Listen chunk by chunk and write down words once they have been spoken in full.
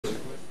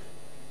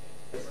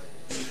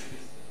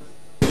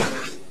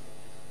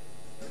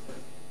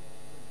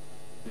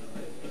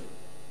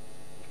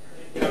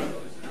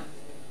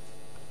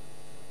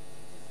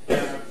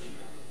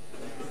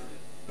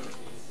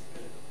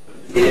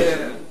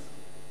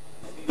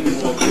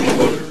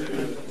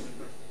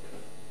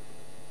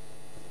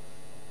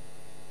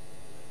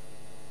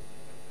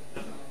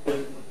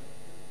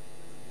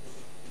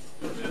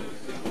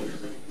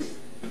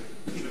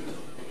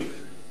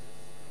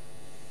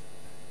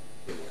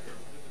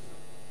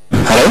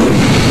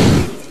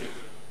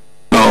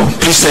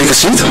Please take a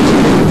seat.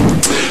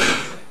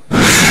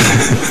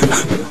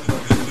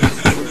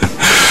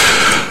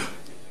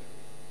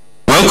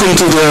 Welcome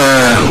to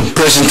the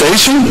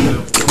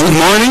presentation. Good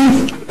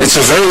morning. It's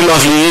a very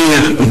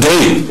lovely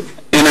day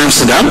in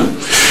Amsterdam.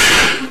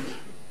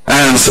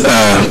 And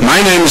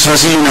my name is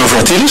Wasili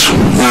Novratidis.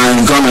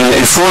 I'm going to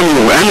inform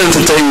you and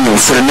entertain you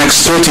for the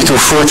next 30 to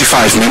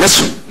 45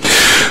 minutes.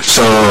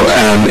 So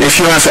if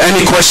you have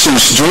any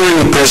questions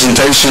during the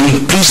presentation,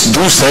 please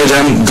do say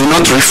them. Do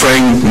not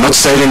refrain not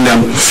stating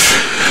them.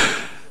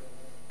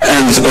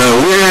 And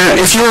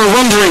if you're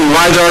wondering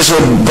why there's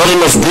a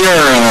bottle of beer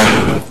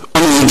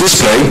under the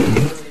display,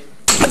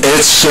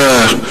 it's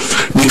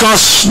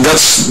because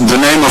that's the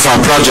name of our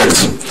project.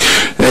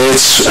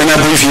 It's an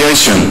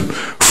abbreviation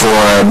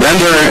for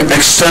Blender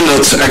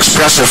Extended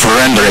Expressive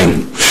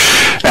Rendering.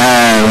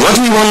 And what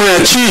we want to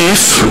achieve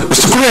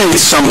is to create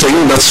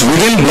something that's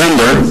within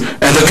Blender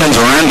and that can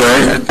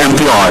render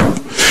NPR.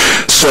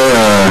 So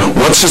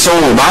what's this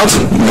all about?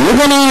 We're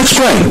going to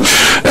explain.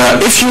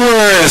 If you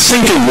were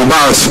thinking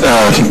about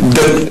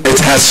that it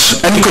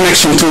has any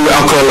connection to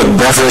alcoholic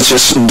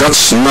beverages,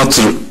 that's not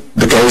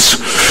the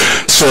case.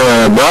 So,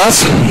 but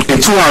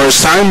in 2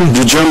 hours time,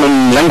 the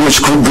German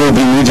language group will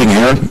be meeting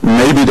here.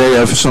 Maybe they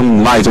have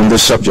some light on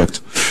this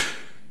subject.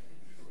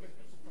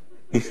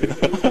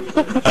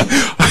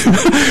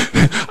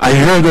 I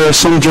heard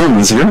some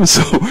Germans here,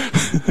 so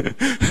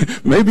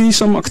maybe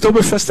some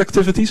Oktoberfest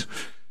activities.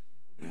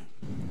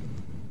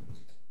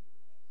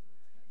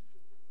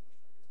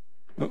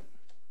 Oh.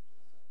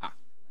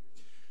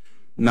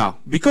 Now,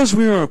 because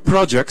we are a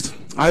project,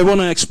 I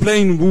want to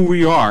explain who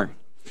we are.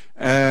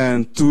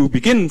 And to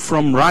begin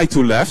from right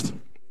to left,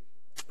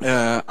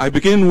 I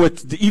begin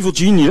with the evil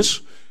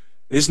genius.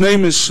 His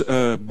name is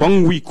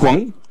Bong Wee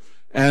Kwang,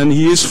 and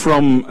he is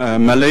from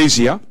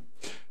Malaysia.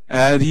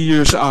 And he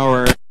is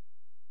our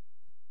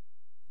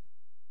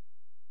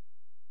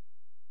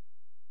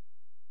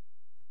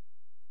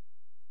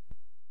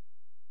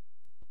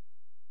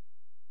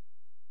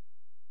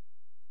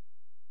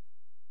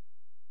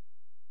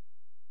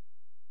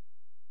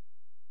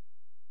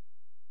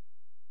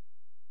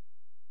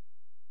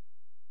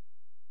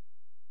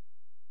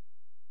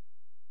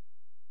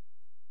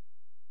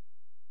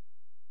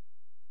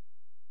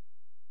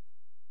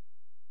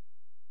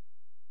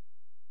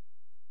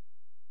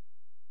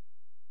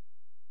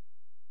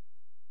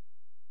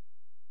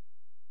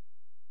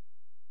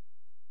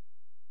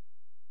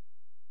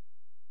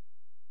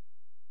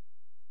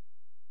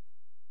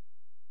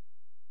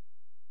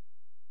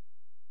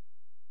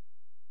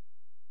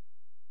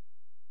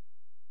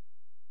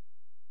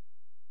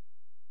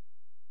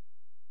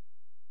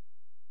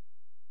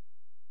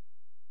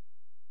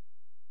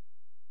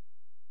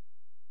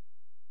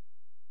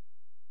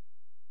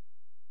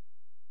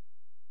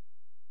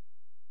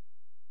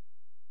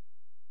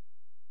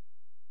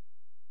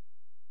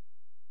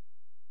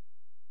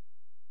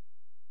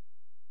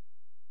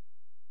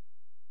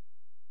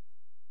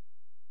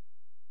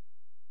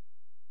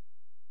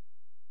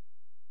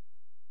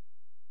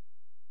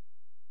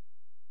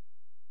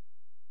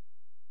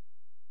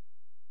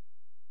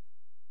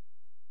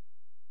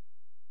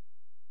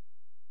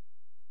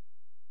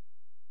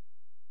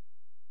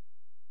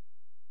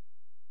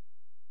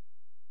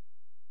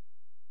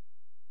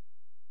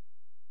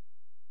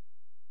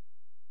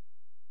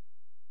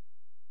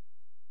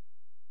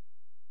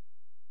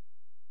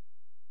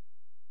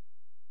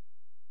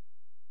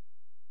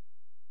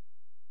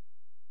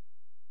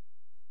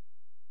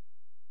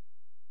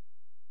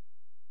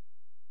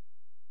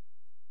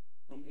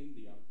from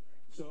India.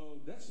 So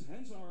that's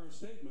hence our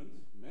statement.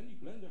 Many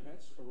Blender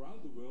heads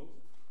around the world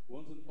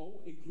want an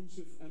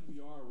all-inclusive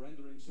NPR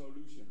rendering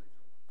solution.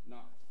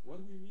 Now, what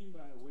we mean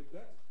with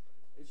that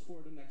is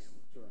for the next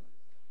term.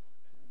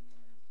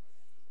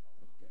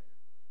 Okay.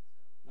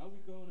 Now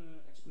we're going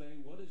to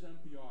explain what is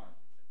NPR.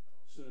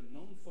 It's a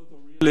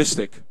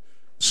non-photorealistic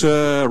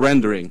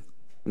rendering.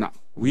 Now,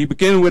 we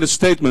begin with a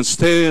statement.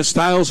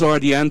 Styles are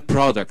the end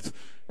product.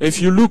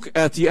 If you look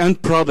at the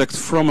end product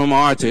from an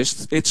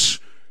artist, it's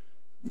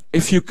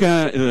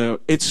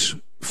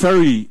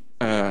very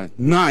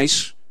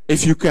nice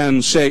if you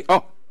can say,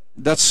 oh,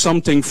 that's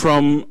something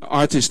from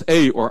artist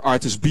A or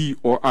artist B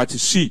or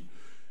artist C.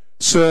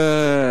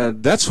 So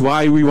that's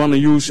why we want to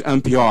use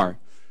NPR.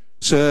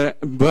 So,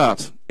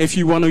 but if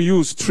you want to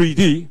use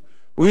 3D,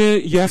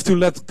 you have to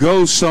let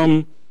go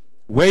some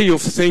way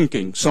of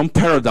thinking, some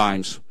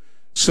paradigms.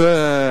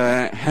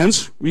 So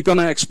hence we're going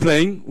to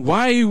explain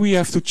why we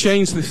have to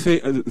change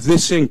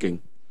this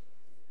thinking.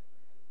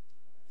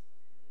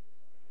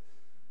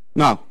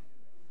 Now,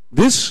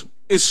 this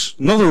is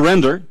not a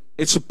render,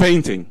 it's a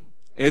painting.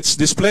 It's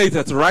displayed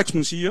at the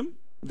Rijksmuseum.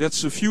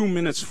 That's a few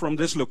minutes from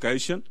this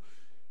location.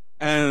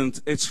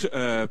 And it's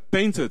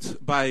painted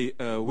by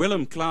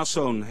Willem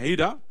Claeszoon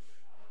Heda.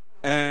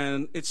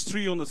 And it's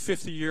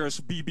 350 years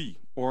BB,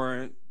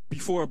 or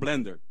before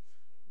Blender.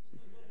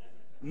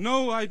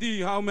 No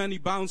idea how many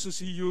bounces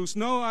he used,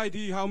 no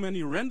idea how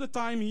many render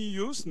time he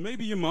used,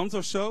 maybe a month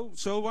or so.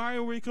 So why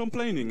are we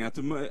complaining at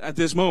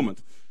this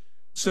moment?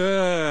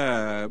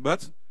 So,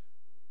 but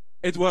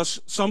it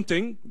was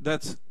something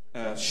that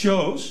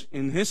shows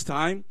in his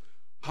time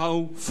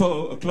how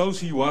close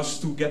he was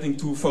to getting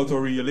to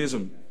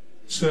photorealism.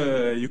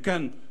 So you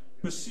can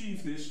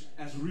perceive this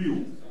as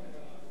real.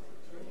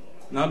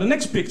 Now the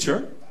next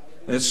picture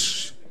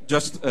is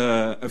just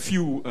a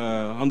few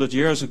hundred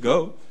years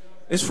ago,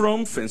 is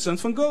from Vincent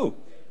van Gogh.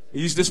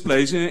 He's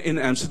displayed in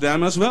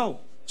Amsterdam as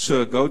well.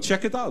 So go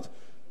check it out.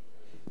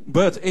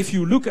 But if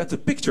you look at the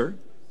picture,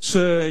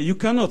 so you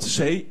cannot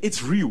say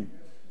it's real.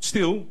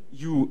 Still,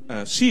 you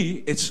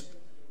see it's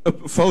a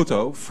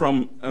photo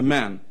from a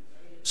man.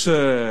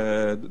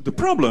 So the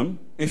problem,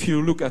 if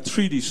you look at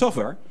 3D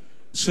software,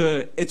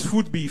 so it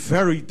would be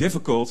very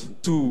difficult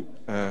to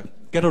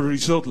get a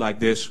result like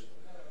this.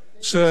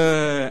 So,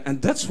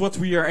 and that's what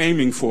we are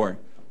aiming for,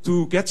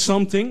 to get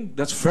something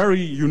that's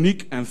very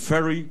unique and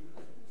very,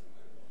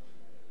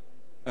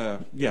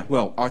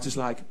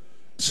 artist-like.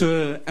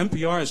 So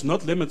NPR is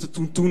not limited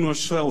to tone or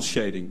cell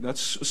shading.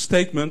 That's a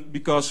statement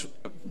because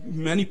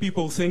many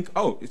people think,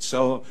 oh,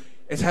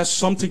 it has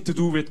something to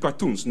do with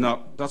cartoons.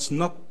 No, that's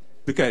not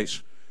the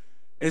case.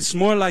 It's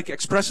more like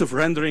expressive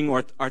rendering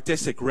or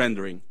artistic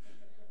rendering.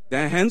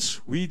 Then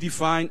hence, we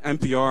define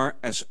NPR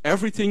as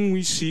everything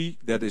we see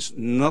that is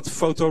not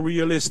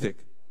photorealistic.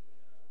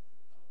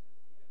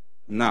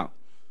 Now,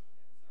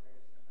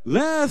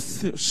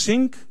 let's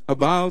think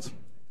about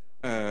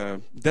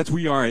that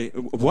we are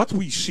what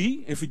we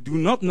see. If we do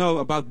not know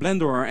about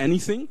Blender or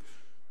anything,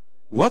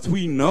 what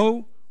we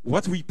know,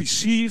 what we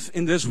perceive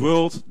in this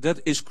world that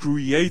is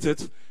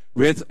created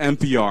with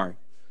NPR,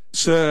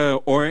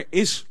 so or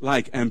is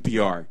like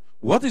NPR.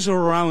 What is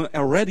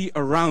already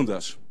around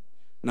us?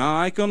 Now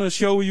I'm gonna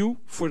show you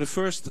for the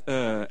first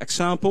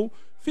example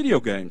video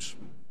games.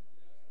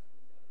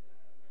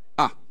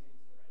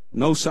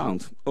 No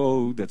sound.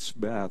 Oh, that's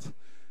bad.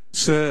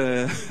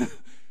 So.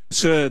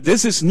 So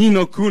this is Ni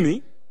no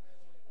Kuni,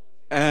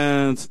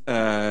 and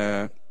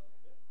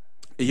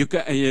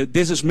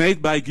this is made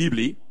by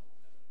Ghibli.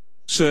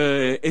 So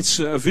it's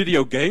a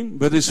video game,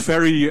 but it's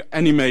very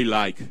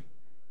anime-like.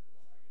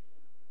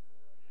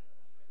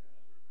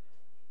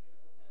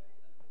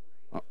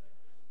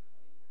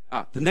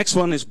 The next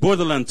one is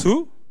Borderlands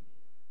 2.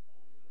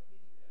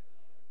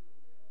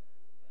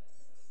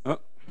 Oh,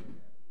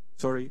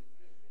 sorry.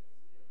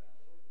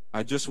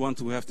 I just want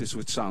to have this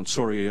with sound.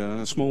 Sorry,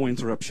 a small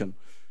interruption.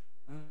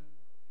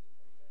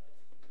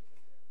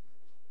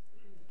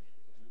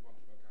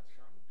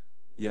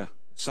 Yeah,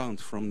 sound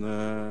from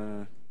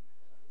the...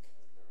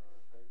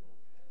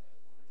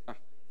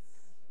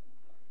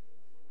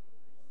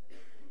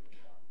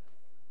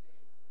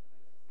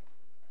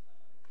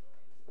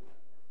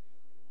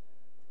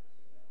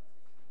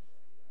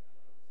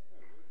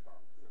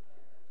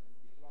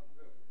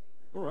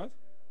 All right.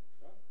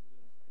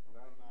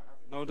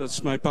 No,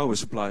 that's my power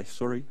supply,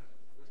 sorry.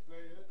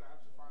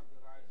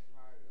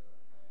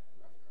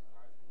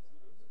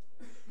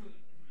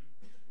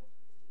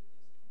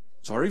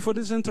 Sorry for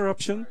this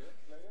interruption.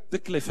 The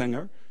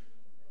cliffhanger.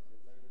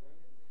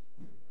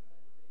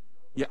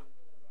 Yeah.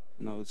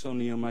 No, it's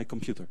only on my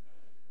computer.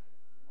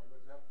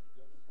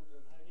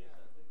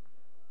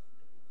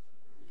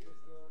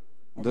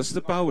 That's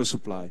the power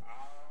supply.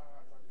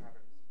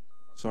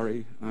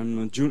 Sorry, I'm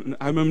a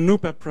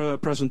noob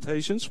at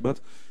presentations, but...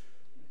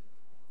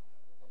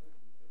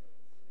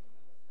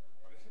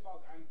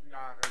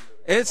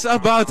 It's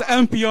about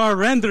NPR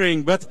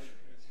rendering, but...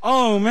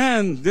 Oh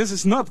man, this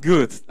is not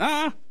good.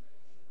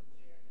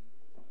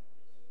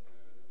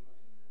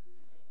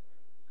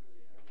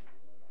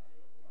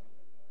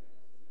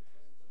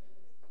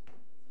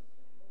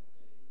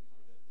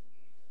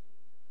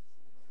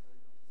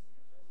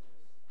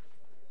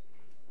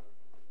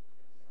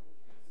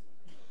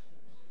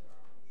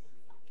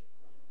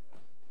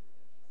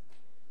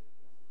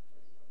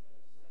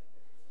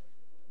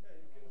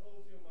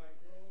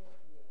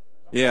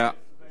 Yeah,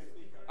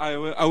 I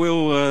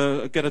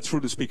will get it through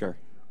the speaker.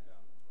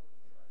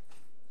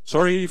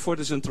 Sorry for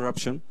this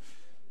interruption.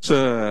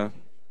 So,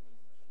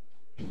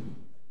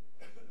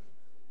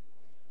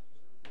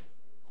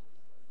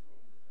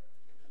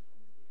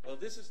 well,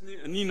 this is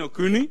Ni no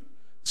Kuni.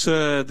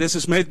 So this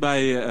is made by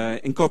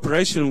in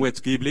cooperation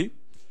with Ghibli,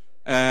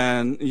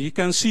 and you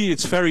can see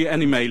it's very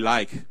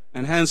anime-like,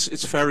 and hence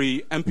it's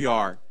very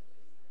NPR.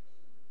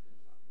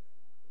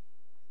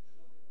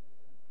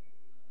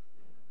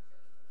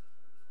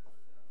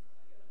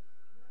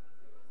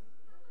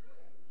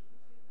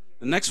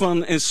 The next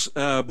one is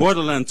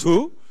Borderlands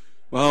 2.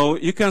 Well,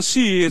 you can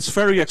see it's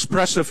very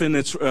expressive in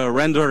its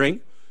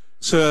rendering,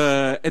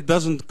 so it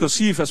doesn't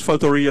conceive as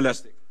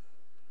photorealistic.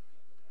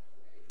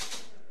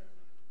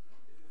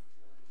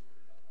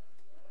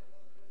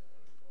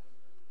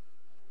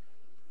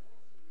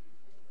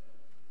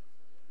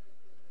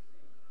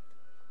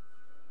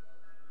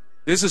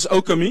 This is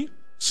Okami,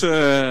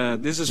 so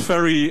this is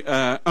very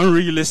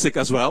unrealistic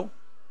as well.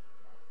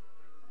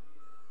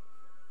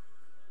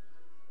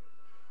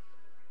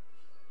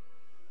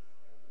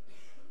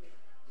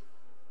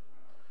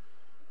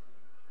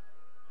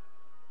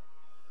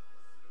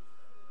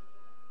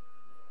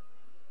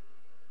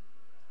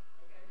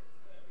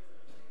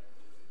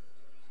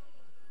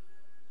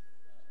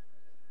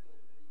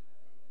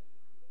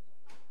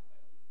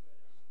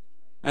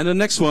 And the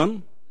next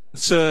one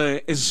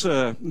is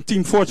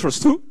Team Fortress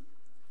 2.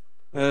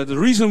 The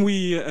reason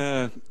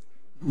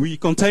we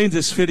contain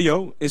this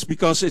video is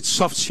because it's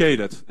soft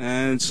shaded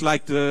and it's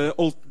like the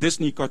old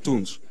Disney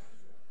cartoons.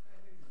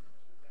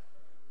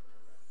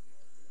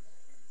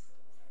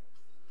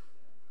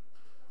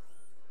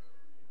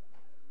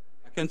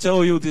 I can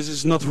tell you this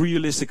is not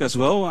realistic as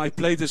well. I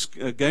played this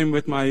game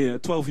with my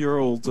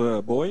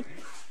 12-year-old boy,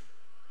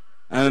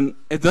 and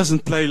it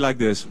doesn't play like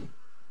this.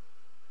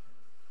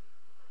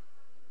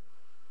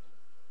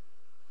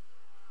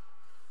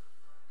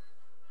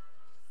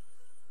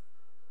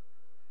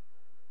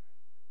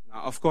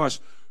 Now, of course,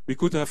 we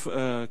could have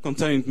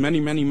contained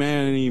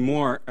many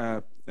more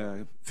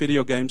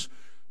video games,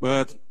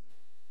 but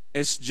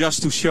it's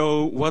just to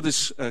show what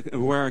is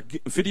where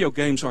video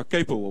games are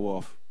capable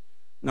of.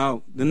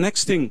 Now, the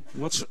next thing,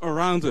 what's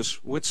around us,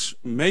 what's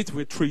made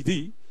with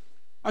 3D,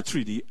 are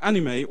 3D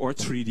anime or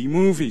 3D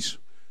movies.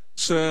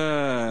 So,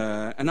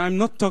 and I'm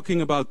not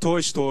talking about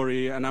Toy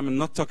Story, and I'm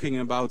not talking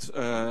about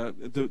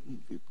the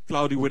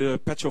Cloudy with a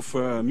patch of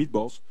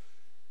meatballs,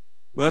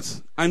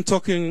 but I'm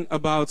talking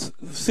about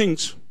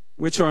things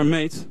which are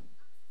made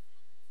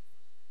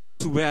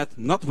to bad,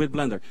 not with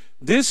Blender.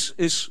 This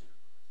is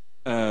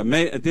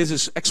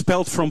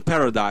Expelled from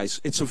Paradise.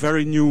 It's a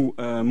very new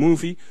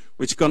movie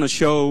which is going to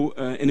show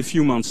in a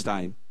few months'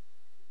 time.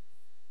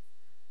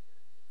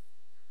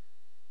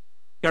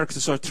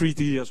 Characters are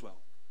 3D as well.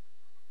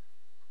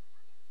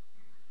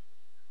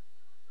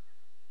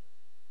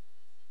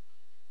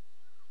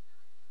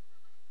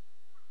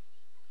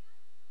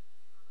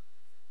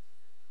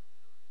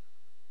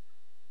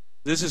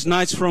 This is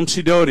Knights from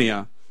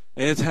Sidonia.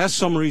 It has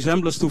some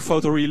resemblance to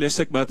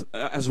photorealistic, but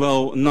as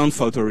well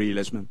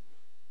non-photorealism.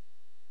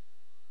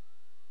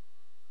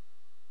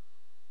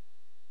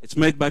 It's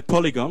made by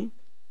Polygon,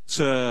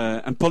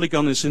 and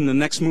Polygon is in the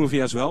next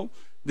movie as well.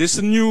 This is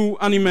a new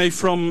anime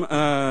from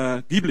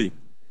Ghibli.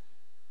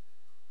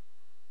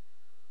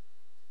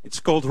 It's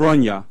called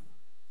Ronya.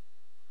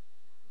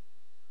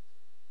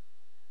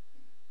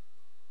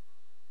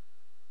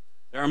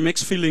 There are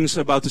mixed feelings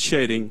about the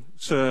shading.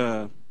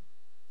 Sorry?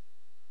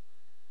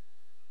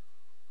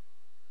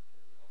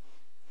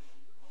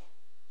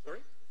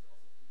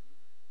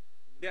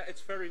 Yeah,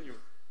 it's very new.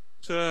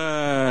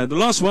 The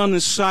last one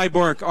is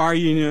Cyborg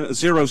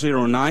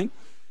RE009,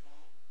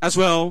 as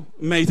well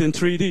made in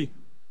 3D.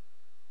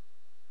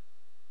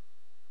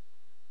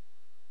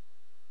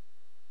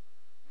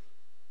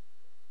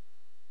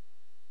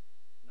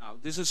 Now,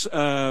 this is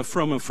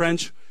from a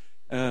French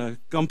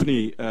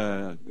company,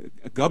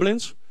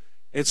 Goblins.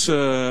 It's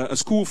a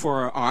school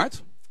for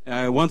art.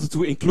 I wanted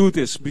to include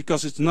this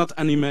because it's not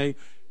anime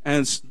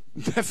and it's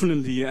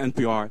definitely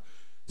NPR.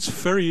 It's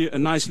very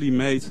nicely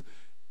made.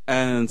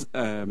 And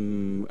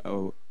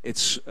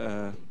it's,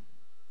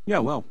 yeah,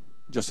 well,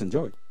 just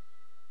enjoy it.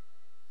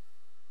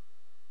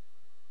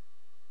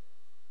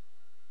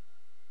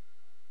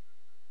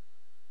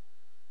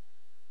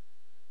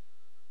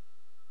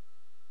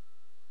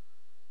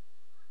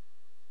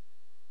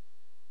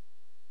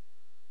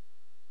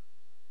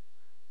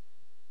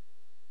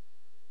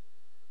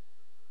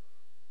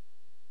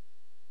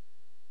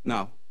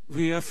 Now,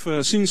 we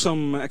have seen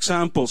some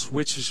examples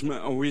which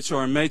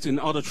are made in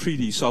other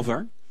 3D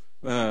software.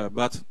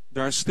 But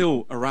there are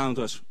still around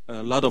us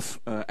a lot of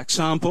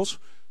examples,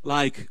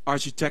 like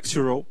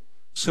architectural.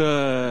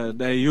 So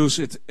they use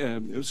it.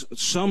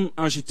 Some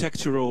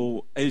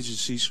architectural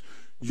agencies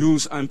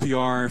use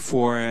NPR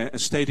for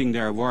stating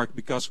their work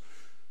because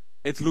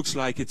it looks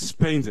like it's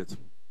painted.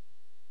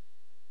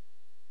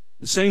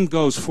 The same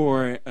goes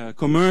for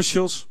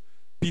commercials.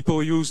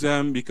 People use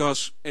them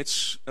because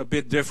it's a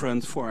bit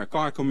different for a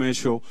car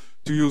commercial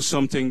to use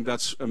something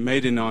that's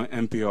made in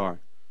NPR.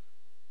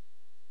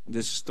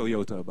 This is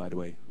Toyota, by the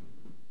way.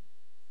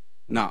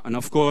 Now, and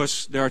of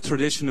course, there are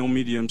traditional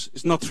mediums.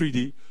 It's not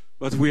 3D,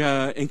 but we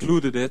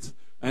included it.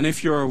 And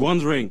if you're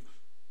wondering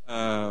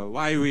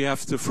why we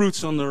have the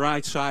fruits on the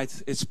right side,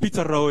 it's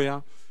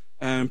Pitaroya.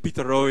 And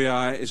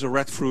Pitaroya is a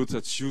red fruit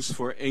that's used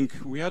for ink.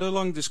 We had a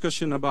long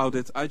discussion about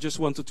it. I just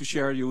wanted to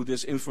share you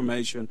this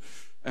information.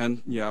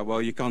 And yeah,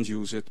 well, you can't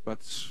use it, but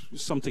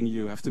it's something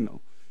you have to know.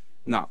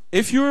 Now,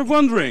 if you're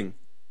wondering,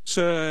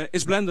 so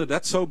is Blender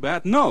that so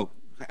bad? No.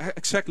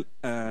 Exactly.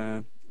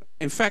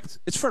 In fact,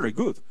 it's very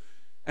good.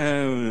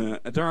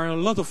 There are a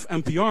lot of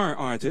NPR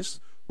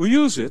artists who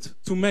use it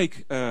to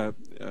make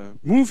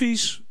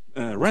movies,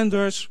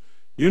 renders,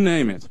 you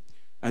name it.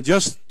 And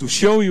just to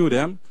show you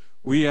them,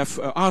 we have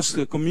asked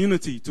the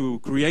community to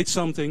create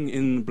something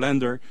in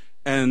Blender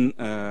and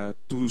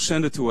to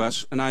send it to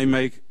us, and I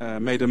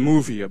made a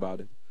movie about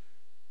it.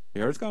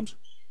 Here it comes.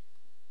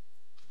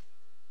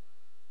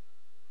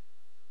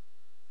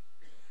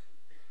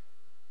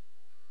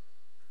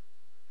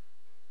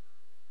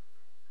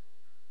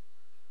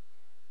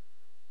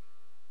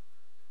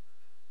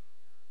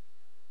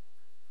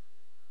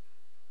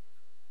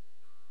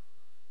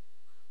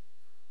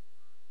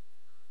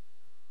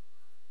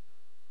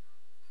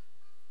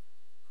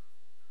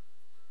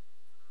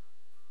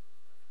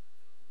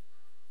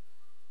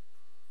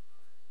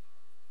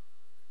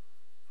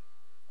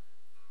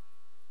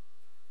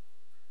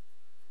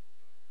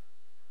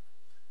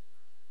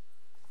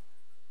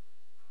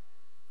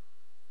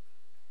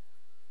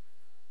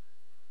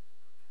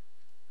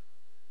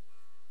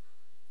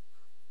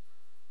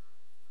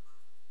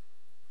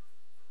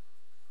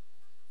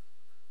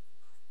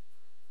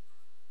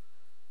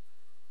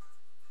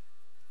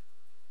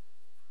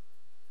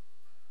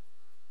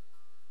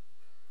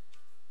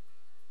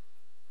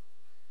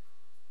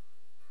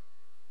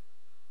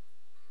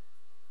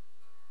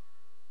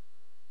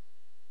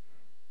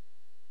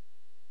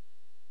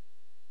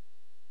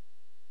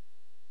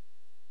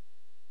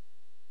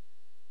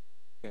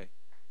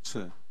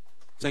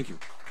 Thank you.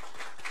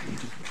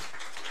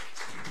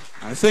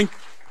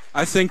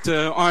 I think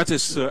the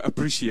artists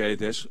appreciate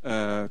this.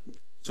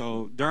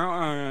 So there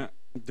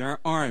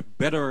are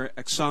better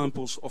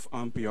examples of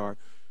NPR,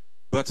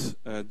 but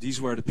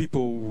these were the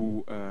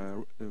people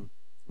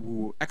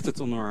who acted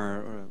on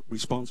our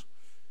response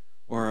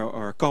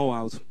or call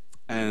out.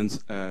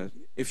 And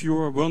if you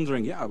were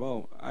wondering, yeah,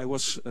 well, I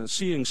was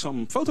seeing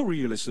some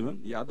photorealism.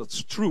 Yeah,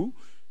 that's true,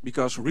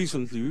 because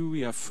recently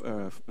we have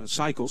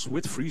cycles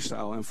with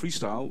freestyle, and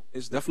freestyle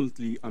is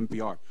definitely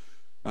NPR.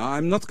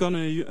 I'm not going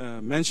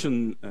to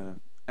mention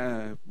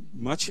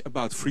much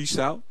about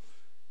freestyle,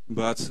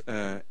 but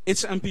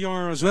it's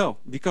NPR as well,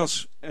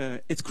 because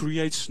it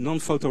creates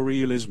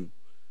non-photorealism.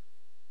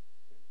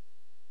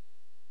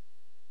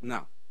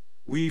 Now,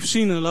 we've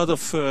seen a lot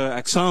of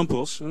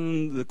examples,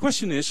 and the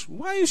question is,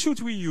 why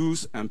should we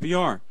use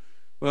NPR?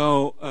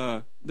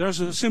 Well, there's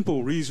a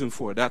simple reason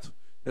for that.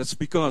 That's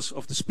because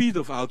of the speed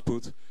of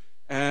output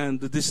and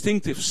the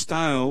distinctive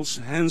styles,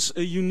 hence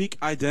a unique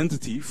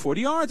identity for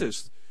the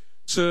artist.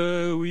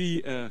 So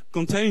we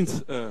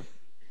contained a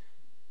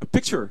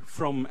picture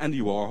from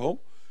Andy Warhol,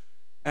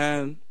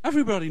 and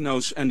everybody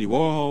knows Andy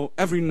Warhol,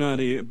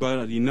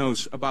 everybody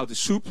knows about the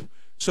soup.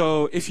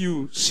 So if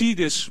you see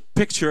this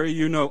picture,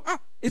 you know,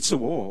 it's a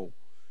Warhol.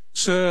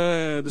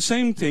 So the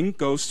same thing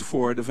goes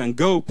for the Van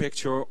Gogh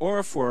picture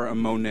or for a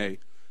Monet.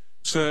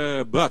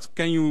 So, but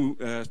can you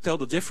tell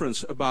the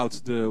difference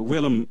about the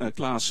Willem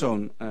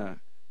Claeszoon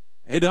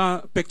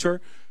Heda picture,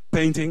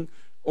 painting,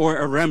 or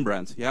a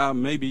Rembrandt? Yeah,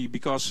 maybe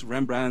because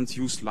Rembrandt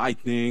used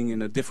lightning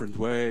in a different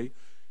way.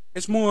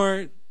 It's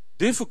more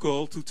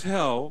difficult to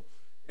tell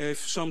if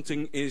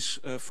something is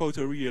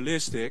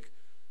photorealistic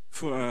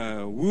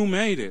for who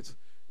made it.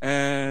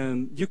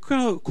 And you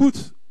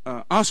could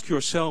ask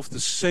yourself the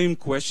same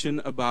question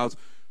about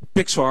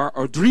Pixar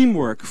or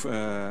DreamWorks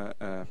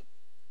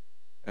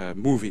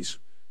movies.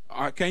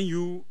 Can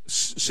you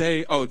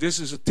say, oh, this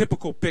is a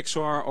typical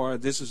Pixar or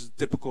this is a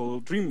typical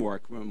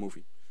DreamWorks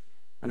movie?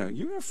 I know,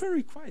 you are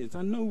very quiet.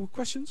 I know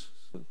questions.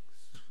 So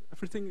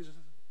everything is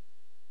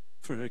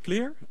very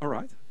clear. All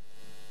right.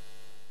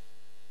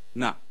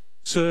 Now,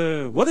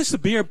 so what is the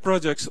Beer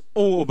project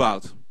all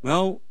about?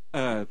 Well,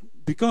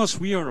 because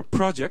we are a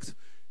project,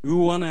 we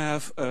want to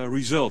have a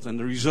result, and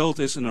the result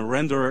is in a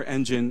renderer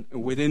engine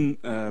within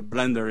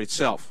Blender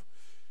itself.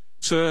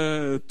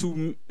 So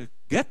to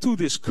get to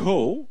this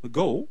goal,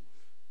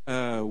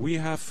 we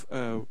have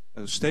a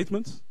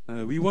statement.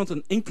 We want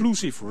an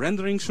inclusive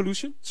rendering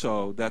solution,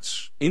 so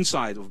that's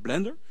inside of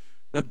Blender,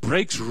 that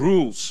breaks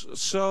rules.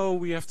 So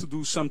we have to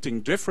do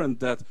something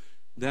different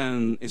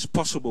than is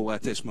possible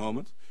at this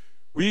moment.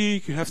 We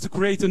have to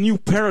create a new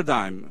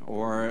paradigm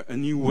or a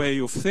new way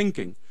of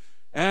thinking.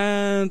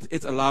 And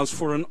it allows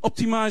for an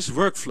optimized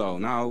workflow.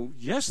 Now,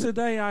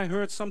 yesterday I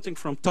heard something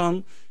from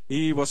Tan.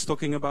 He was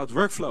talking about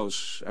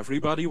workflows.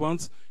 Everybody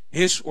wants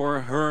his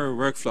or her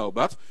workflow,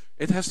 but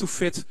it has to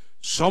fit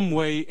some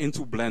way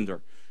into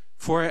Blender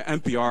for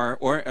NPR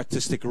or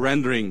artistic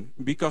rendering,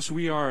 because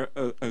we are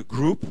a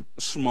group,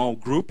 a small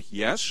group,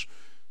 yes,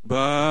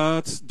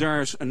 but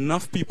there's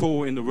enough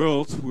people in the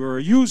world who are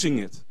using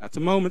it at the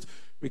moment,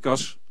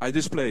 because I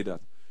display that.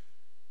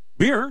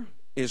 Beer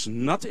is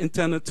not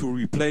intended to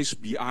replace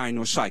BI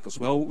nor cycles.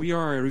 Well, we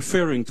are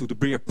referring to the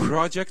Beer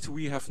project.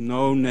 We have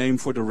no name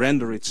for the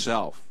render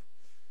itself.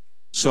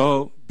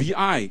 So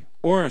BI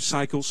or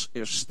cycles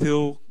is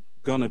still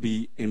gonna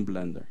be in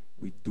Blender.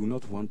 We do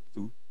not want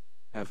to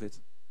have it,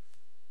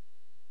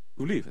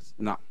 to leave it.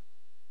 Now,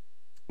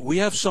 we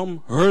have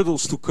some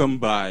hurdles to come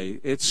by.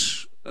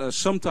 It's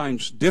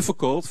sometimes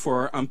difficult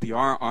for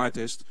NPR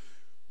artists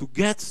to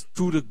get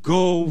to the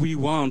goal we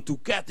want, to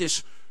get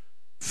this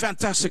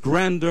fantastic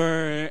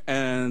render,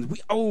 and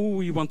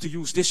we want to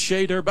use this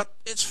shader, but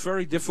it's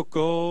very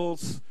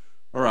difficult.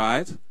 All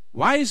right.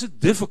 Why is it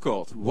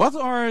difficult? What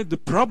are the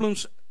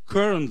problems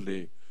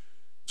currently?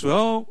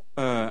 Well,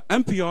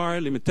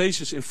 NPR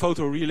limitations in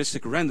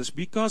photorealistic renders,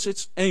 because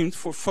it's aimed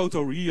for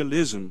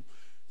photorealism.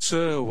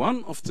 So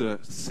one of the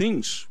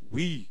things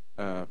we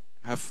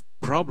have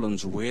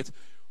problems with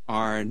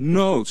are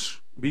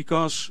nodes,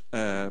 because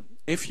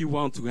if you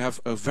want to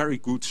have a very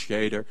good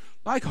shader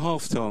like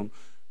halftone,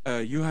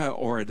 you have,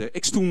 or the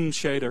Xtoon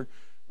shader,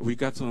 we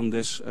got on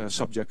this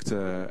subject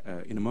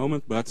in a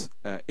moment, but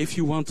if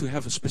you want to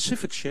have a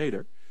specific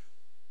shader,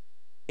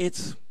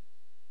 it's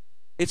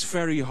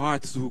very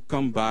hard to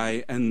come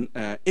by, and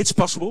it's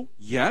possible,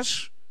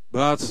 yes,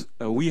 but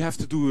we have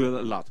to do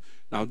a lot.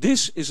 Now,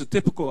 this is a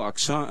typical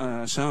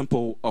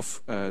example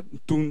of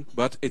Toon,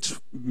 but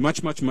it's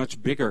much, much,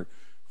 much bigger.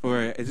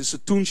 It is a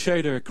Toon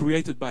shader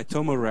created by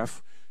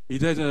Tomorev. He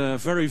did a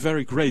very,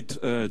 very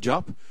great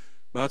job,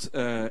 but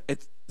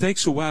it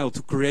takes a while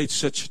to create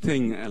such a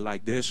thing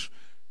like this,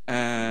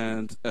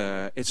 and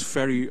it's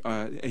very.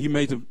 He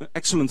made an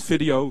excellent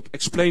video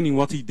explaining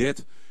what he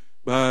did,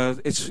 but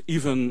it's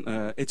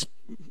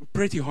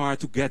pretty hard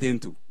to get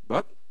into.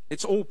 But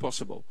it's all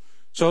possible.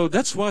 So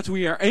that's what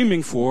we are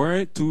aiming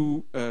for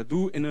to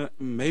do in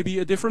maybe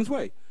a different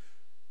way.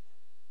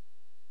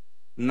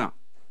 Now,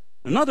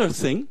 another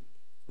thing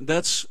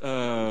that's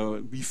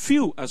we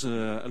feel as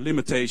a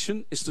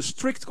limitation is the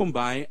strict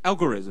combine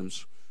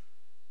algorithms.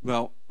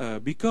 Well,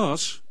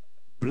 because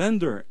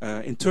Blender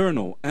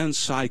internal and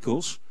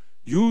cycles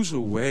use a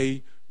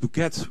way to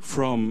get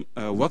from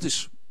what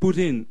is put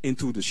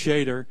into the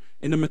shader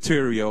in the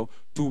material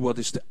to what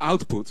is the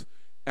output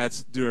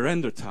at the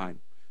render time.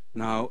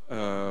 Now,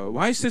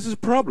 why is this a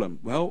problem?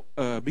 Well,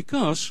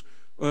 because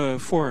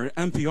for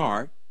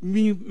NPR,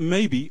 we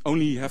maybe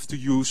only have to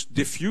use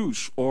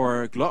diffuse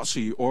or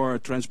glossy or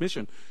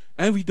transmission,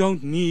 and we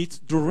don't need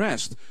the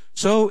rest.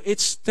 So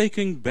it's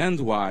taking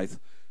bandwidth.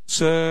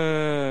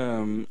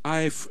 So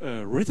I've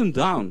written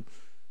down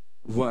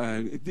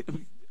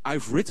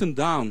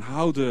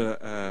how the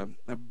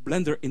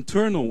Blender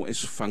internal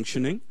is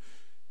functioning,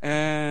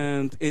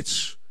 and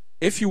it's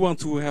if you want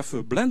to have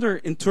a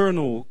Blender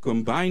internal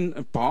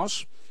combine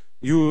pass,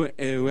 you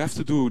have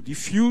to do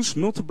diffuse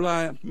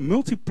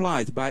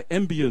multiplied by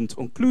ambient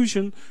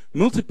occlusion,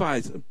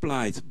 multiplied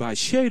by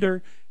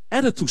shader,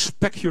 added to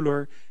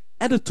specular,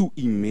 added to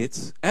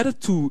emit, added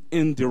to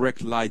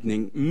indirect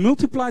lighting,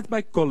 multiplied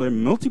by color,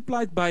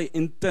 multiplied by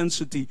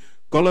intensity,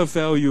 color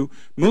value,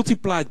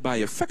 multiplied by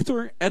a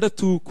factor, added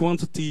to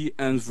quantity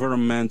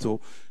environmental,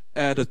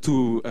 added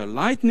to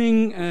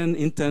lightning and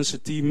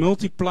intensity,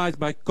 multiplied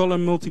by color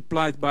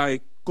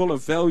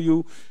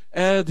value,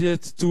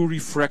 added to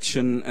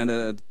refraction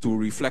and to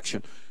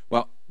reflection.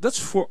 Well, that's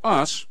for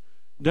us.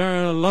 There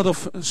are a lot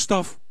of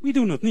stuff we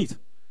do not need.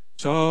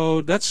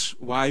 So that's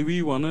why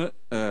we want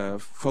to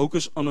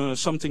focus on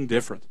something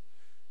different.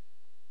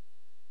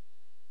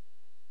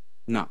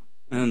 Now,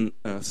 and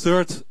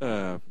third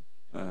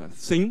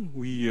thing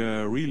we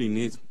really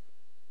need,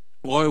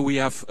 or we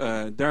have,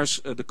 there's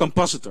the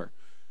compositor.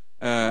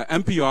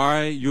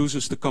 NPR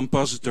uses the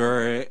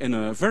compositor in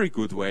a very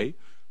good way,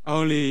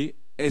 only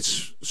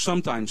it's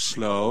sometimes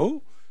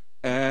slow,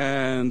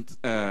 and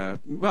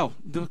well,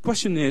 the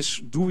question is,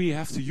 do we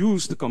have to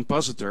use the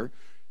compositor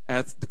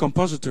at the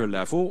compositor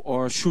level,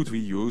 or should we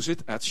use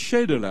it at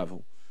shader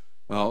level?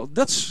 Well,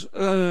 that's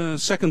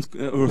second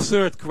or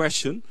third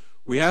question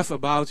we have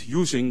about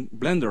using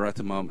Blender at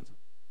the moment.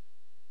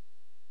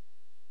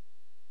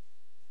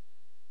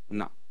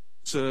 Now,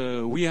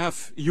 so we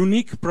have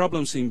unique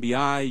problems in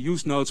BI,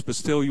 use nodes but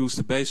still use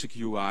the basic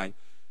UI.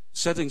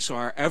 Settings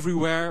are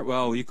everywhere.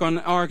 Well, you can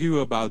argue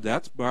about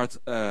that, but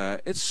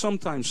it's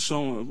sometimes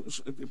so,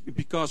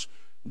 because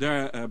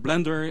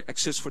Blender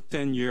exists for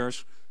 10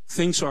 years,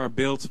 things are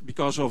built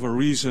because of a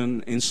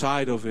reason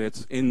inside of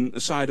it,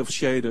 inside of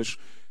shaders,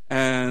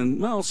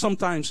 and well,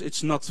 sometimes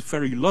it's not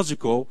very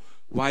logical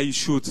why you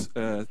should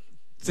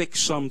tick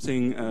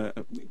something.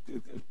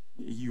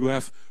 You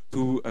have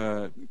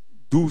to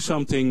do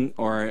something,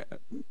 or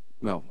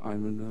well, I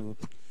don't know,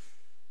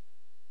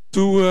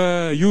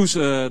 to use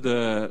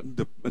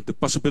the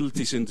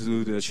possibilities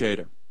into the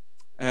shader.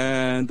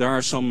 And there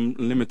are some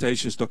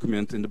limitations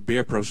documented in the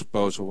Beer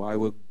proposal. I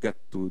will get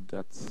to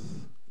that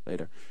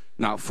later.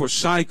 Now, for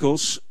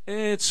cycles,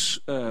 it's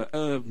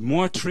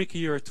more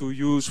trickier to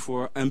use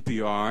for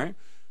NPR.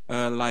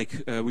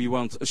 We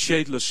want a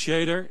shadeless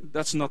shader.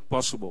 That's not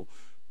possible.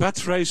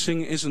 Path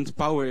tracing isn't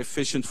power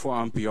efficient for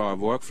NPR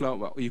workflow.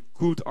 Well, you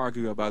could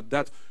argue about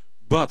that,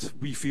 but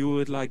we view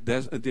it like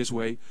this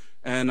way.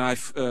 And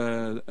I've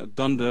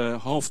done the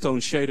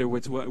halftone shader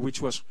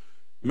which was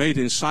made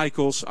in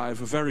cycles. I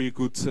have a very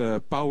good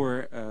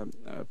power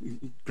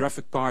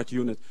graphic card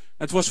unit.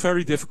 It was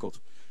very difficult.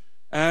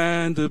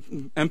 And the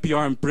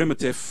NPR and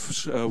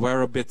primitives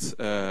were a bit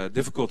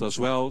difficult as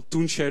well.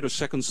 Toon shader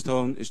second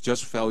tone is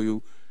just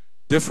value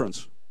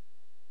difference.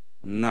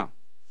 Now,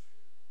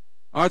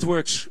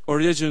 artworks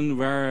origin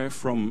were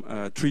from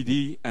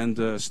 3D, and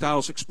the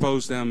styles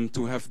expose them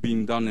to have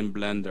been done in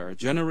Blender.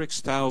 Generic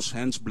styles,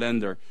 hence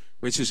Blender,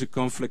 which is a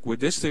conflict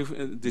with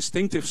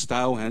distinctive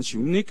style, hence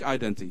unique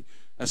identity,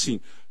 as seen.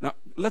 Now,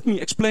 let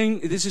me explain.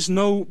 This is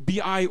no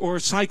BI or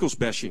cycles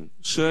bashing.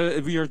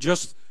 So we are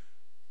just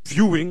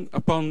viewing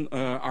upon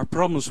our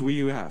problems we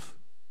have.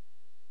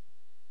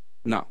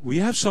 Now, we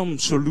have some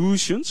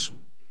solutions.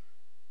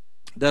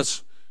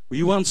 That's,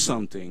 we want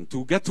something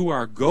to get to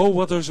our goal.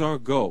 What is our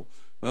goal?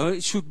 Well,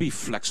 it should be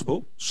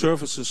flexible.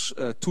 Services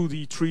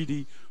 2D,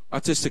 3D,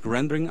 artistic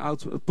rendering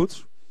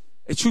output.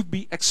 It should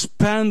be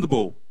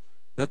expandable.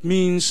 That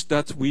means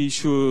that we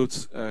should,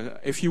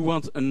 if you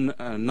want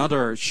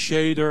another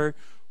shader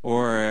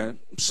or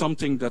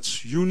something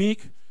that's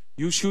unique,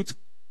 it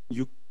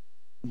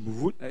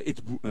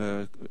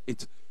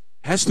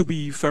has to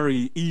be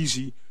very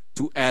easy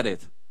to add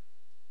it.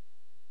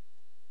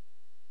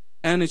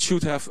 And it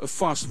should have a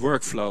fast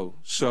workflow.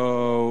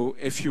 So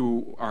if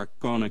you are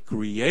gonna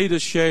create a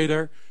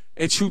shader,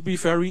 it should be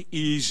very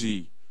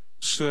easy.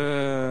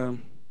 So,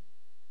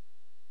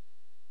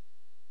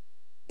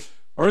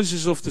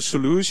 origins of the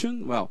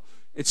solution, well,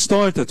 it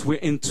started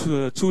in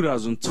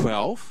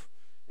 2012.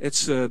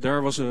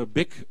 There was a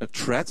big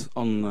thread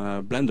on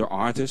Blender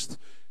Artist,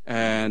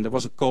 and there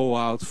was a call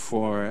out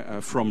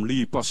from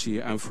Li Passi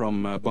and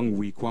from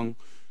Bangui Kwang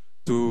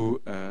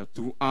to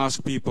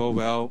ask people,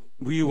 well,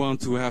 we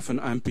want to have an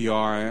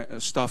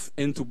NPR stuff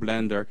into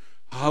Blender.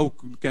 How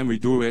can we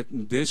do it?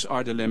 These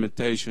are the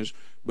limitations,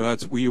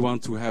 but we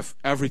want to have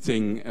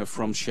everything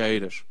from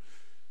shaders.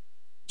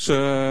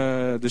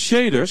 So the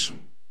shaders,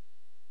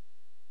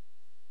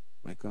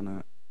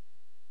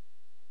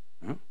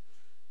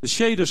 the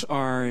shaders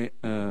are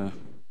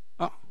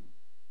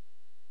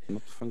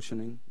not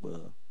functioning.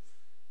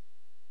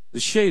 The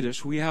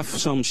shaders, we have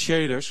some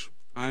shaders.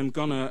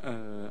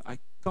 I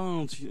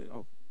can't.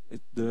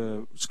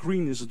 The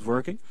screen isn't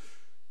working.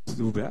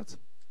 Too bad.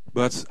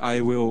 But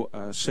I will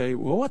say,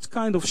 well, what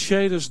kind of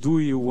shaders do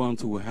you want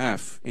to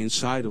have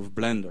inside of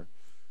Blender?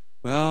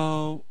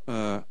 Well,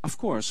 of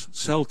course,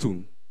 cell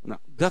tune. Now,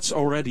 that's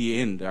already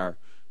in there.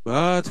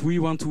 But we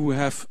want to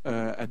have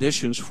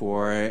additions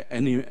for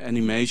any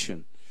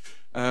animation.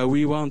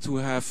 We want to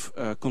have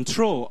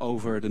control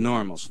over the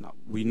normals. Now,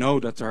 we know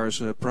that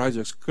there's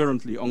projects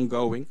currently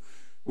ongoing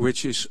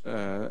which is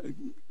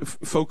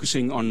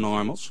focusing on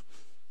normals.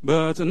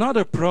 But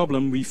another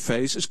problem we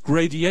face is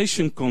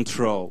gradation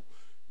control.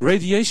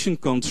 Gradation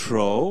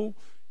control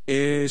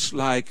is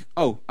like,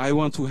 oh, I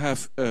want to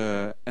have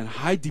a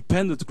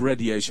height-dependent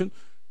gradation.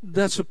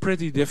 That's a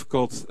pretty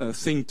difficult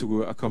thing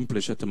to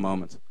accomplish at the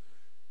moment.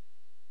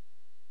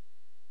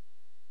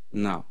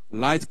 Now,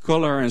 light,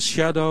 color, and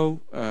shadow.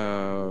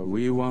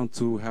 We want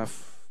to have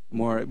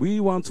more. We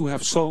want to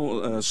have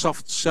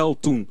soft cell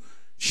tune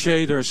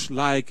shaders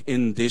like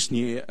in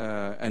Disney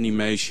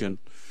animation,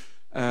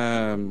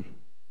 and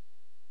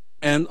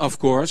of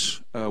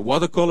course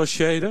watercolor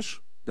shaders.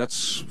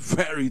 That's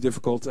very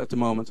difficult at the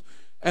moment,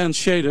 and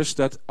shaders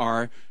that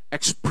are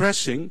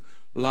expressing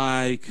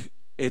like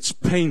it's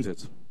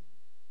painted.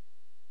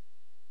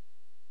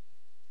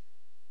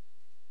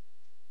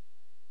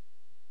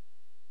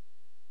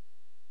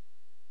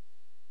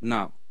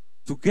 Now,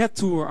 to get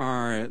to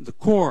the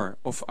core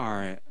of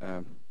our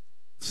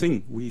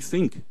thing we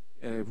think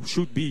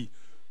should be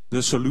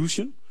the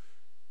solution,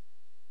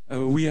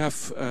 we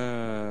have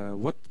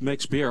what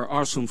makes Bear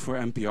awesome for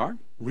NPR,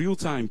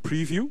 real-time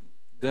preview.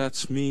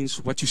 That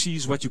means what you see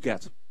is what you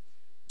get.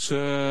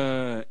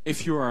 So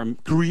if you are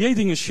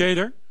creating a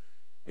shader,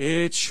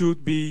 it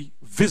should be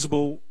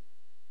visible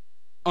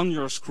on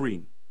your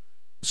screen.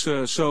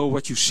 So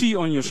what you see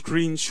on your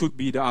screen should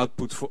be the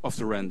output of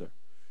the render.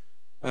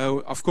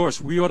 Of course,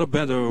 we ought a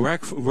better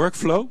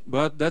workflow,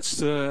 but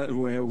that's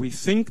where we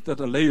think that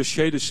a layer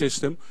shader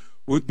system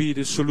would be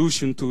the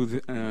solution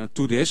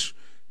to this.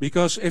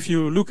 Because if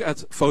you look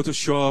at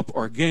Photoshop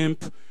or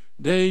GIMP,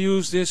 they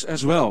use this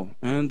as well,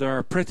 and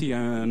they're pretty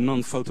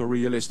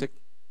non-photorealistic,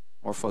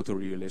 or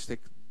photorealistic.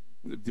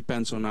 It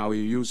depends on how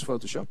you use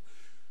Photoshop.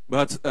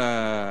 But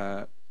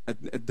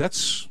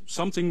that's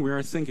something we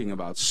are thinking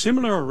about.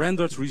 Similar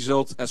rendered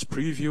result as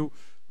preview.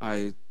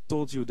 I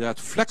told you that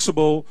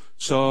flexible,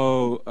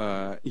 so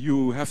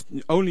you have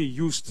only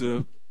used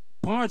the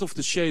part of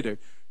the shader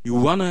you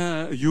want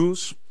to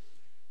use.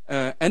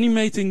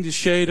 Animating the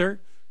shader,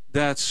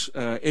 that's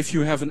if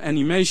you have an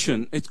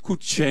animation, it could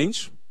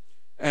change.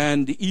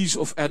 And the ease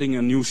of adding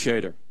a new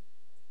shader.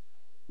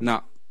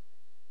 Now,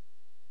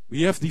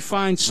 we have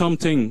defined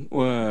something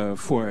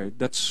for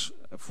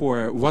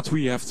what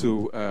we have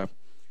to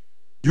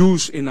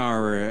use in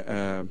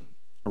our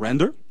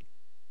render.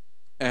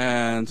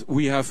 And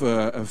we have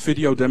a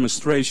video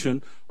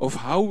demonstration of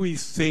how we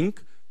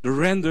think the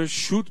render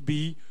should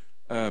be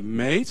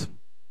made.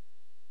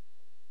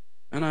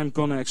 And I'm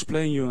going to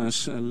explain you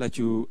and let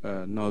you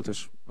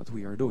notice what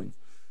we are doing.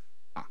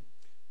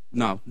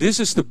 Now, this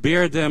is the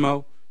Bear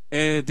demo.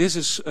 This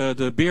is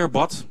the Bear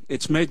bot.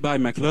 It's made by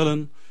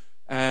McLellan.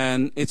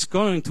 And it's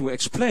going to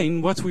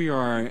explain what we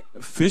are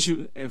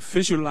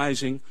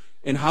visualizing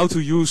and how to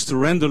use the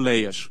render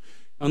layers.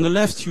 On the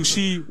left, you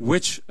see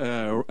which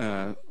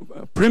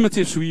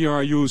primitives we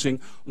are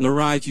using. On the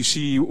right, you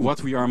see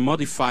what we are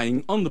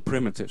modifying on the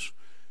primitives.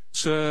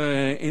 So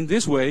in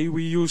this way,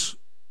 we use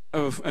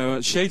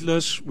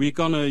shadeless. We're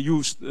going to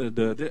use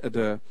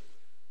the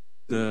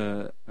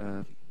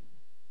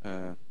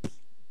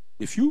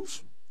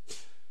diffuse,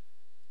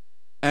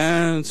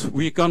 and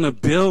we're gonna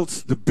build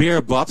the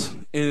Bear bot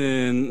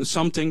in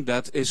something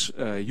that is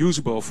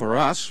usable for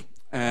us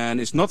and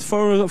is not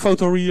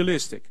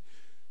photorealistic.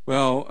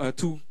 Well,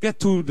 to get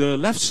to the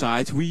left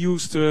side, we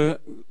use the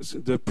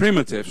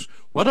primitives.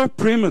 What are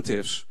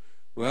primitives?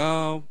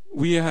 Well,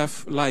 we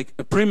have like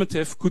a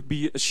primitive could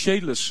be a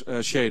shadeless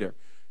shader.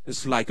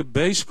 It's like a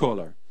base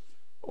color,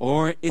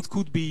 or it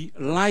could be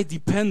light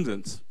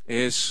dependent,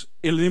 is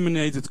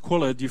illuminated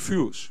color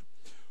diffuse.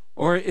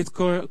 Or it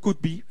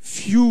could be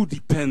view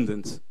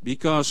dependent,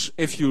 because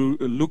if you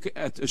look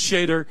at a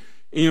shader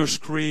in your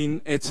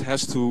screen, it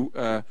has to,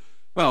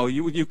 well,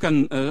 you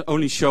can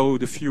only show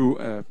the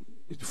view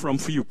from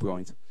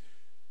viewpoint.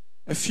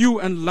 A view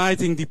and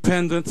lighting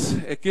dependent,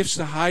 it gives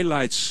the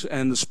highlights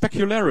and the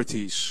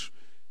specularities.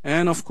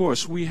 And of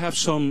course, we have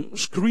some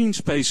screen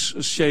space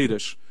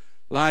shaders,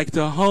 like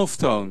the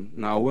halftone.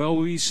 Now, well,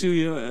 we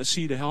see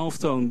the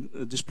halftone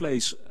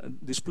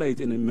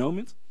displayed in a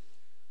moment.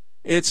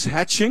 It's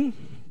hatching,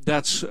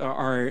 That's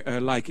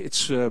like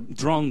it's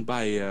drawn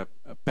by a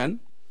pen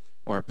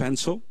or a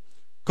pencil.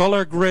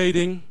 Color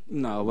grading,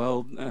 no,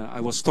 well,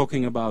 I was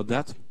talking about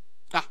that.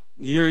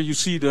 Here you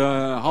see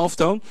the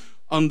halftone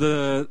on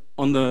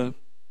the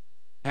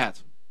head.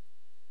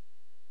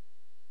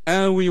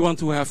 And we want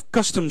to have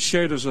custom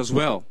shaders as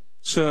well.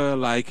 So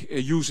like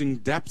using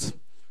depth,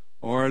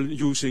 or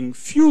using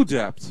few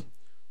depth,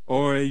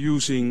 or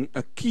using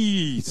a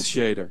keyed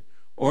shader,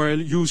 or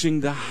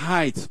using the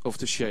height of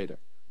the shader.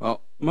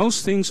 Well,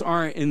 most things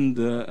are in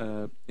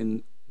the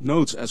in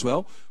nodes as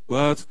well,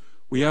 but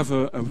we have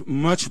a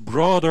much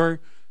broader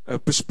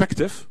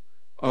perspective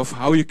of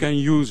how you can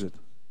use it.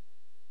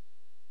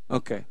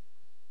 Okay,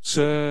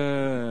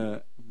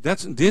 so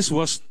this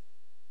was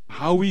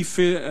how we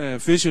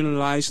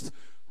visualized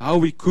how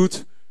we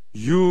could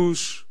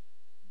use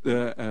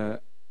the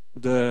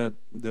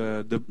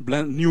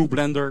new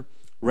Blender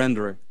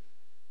renderer.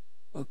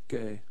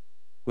 Okay,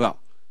 well,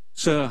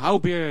 so how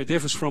BI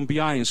differs from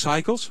BI in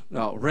cycles?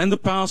 Now, render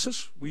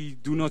passes, we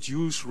do not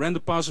use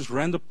render passes.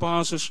 Render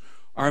passes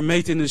are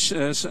made in the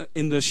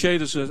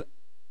shaders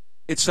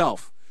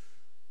itself.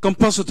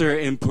 Compositor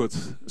input,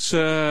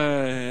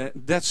 so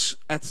that's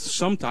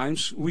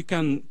sometimes we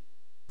can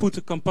put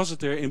a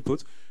compositor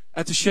input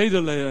at the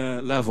shader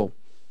level.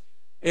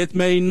 It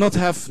may not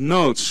have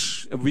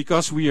nodes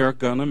because we are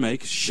gonna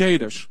make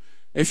shaders.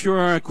 If you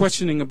are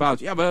questioning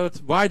about, yeah,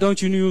 but why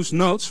don't you use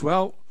nodes?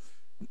 Well,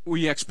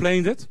 we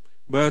explained it,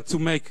 but to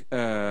make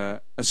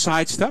a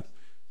sidestep,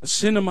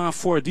 Cinema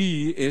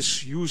 4D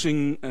is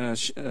using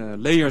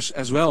layers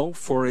as well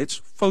for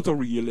its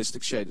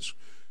photorealistic shaders.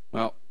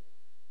 Well,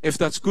 if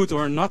that's good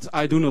or not,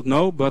 I do not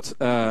know, but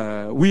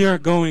we are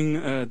going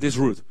this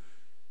route.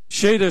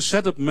 Shader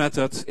setup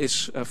method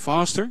is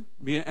faster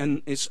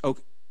and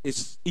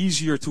it's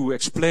easier to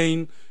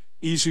explain,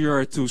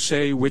 easier to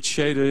say which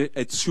shader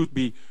it should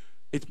be.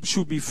 It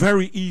should be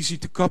very easy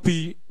to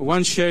copy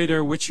one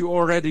shader which you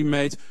already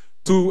made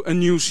to a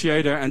new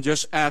shader and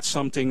just add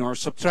something or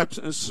subtract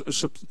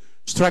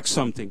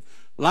something.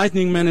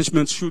 Lightning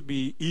management should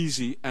be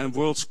easy and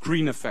world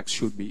screen effects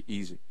should be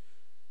easy.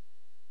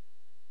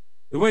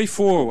 The way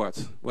forward,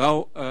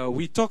 well,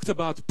 we talked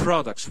about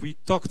products, we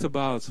talked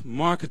about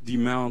market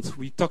demand,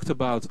 we talked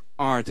about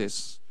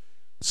artists.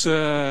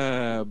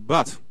 So,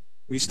 but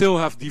we still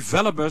have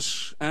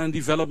developers and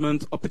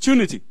development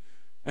opportunity.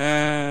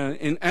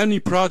 In any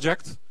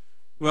project,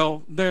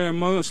 well, they're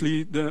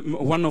mostly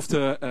one of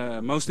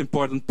the most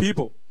important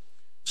people.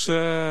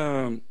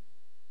 So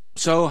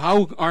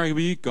how are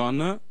we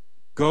gonna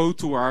go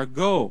to our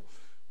goal?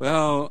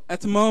 Well,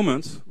 at the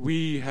moment,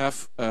 we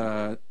have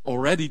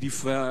already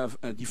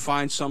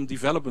defined some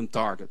development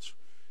targets.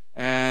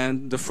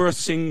 And the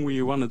first thing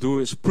we want to do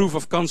is proof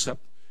of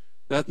concept.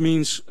 That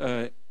means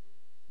a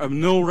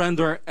null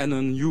render and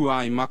an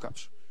UI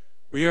mockups.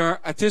 We are,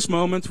 at this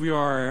moment, we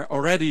are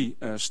already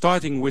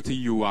starting with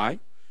the UI,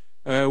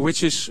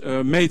 which is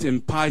made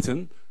in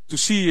Python to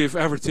see if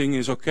everything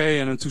is okay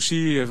and to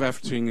see if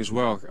everything is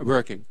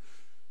working.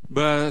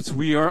 But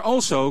we are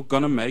also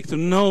going to make the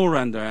null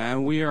render,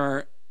 and we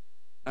are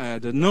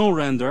the null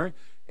render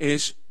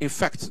is in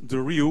fact the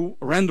real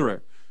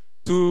renderer.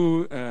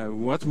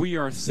 What we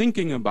are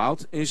thinking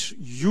about is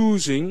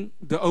using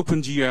the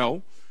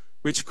OpenGL,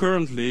 which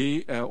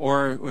currently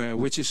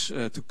which is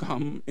to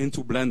come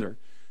into Blender.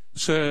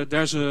 So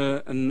there's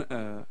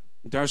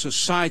a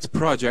side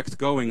project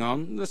going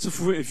on. That's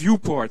a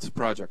viewport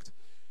project,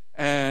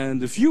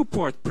 and the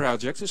viewport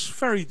project is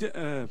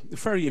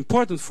very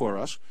important for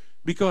us,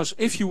 because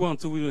if you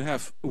want to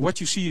have what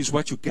you see is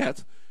what you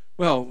get,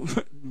 well,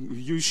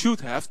 you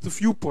should have the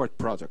viewport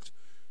project.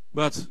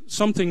 But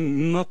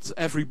something not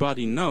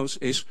everybody knows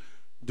is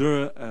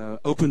the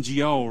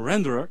OpenGL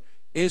renderer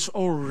is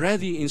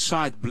already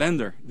inside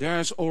Blender.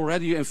 There's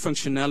already a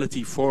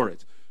functionality for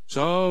it.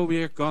 So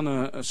we're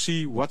gonna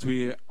see what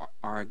we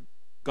are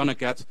gonna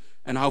get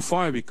and how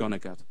far we're gonna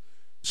get.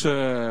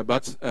 So,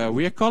 but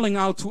we are calling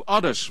out to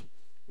others,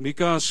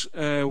 because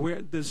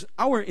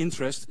our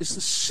interest is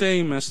the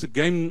same as the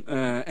game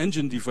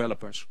engine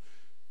developers.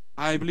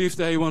 I believe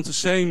they want the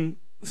same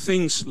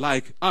things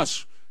like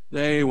us.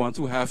 They want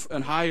to have a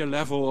higher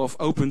level of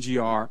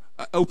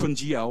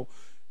OpenGL,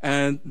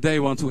 and they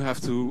want to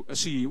have to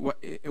see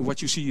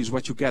what you see is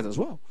what you get as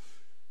well.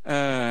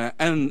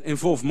 And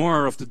involve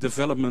more of the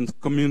development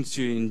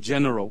community in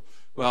general.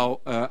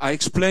 Well, I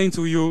explained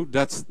to you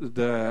that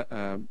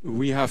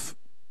we have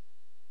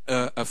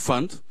a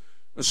fund,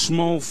 a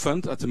small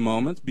fund at the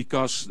moment,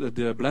 because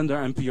the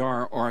Blender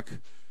NPR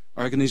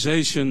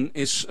organization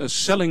is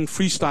selling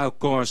freestyle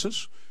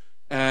courses,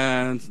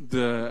 and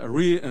the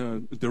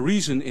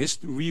reason is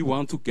we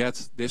want to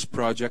get this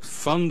project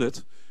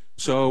funded.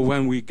 So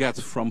when we get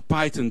from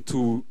Python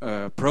to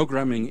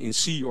programming in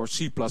C or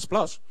C++,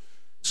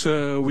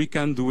 so we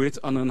can do it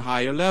on a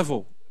higher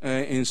level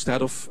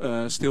instead of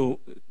still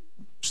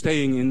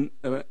staying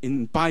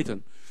in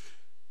Python.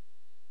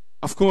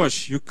 Of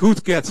course, you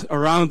could get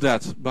around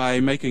that by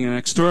making an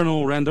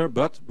external render,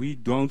 but we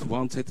don't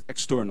want it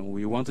external.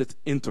 We want it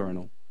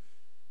internal.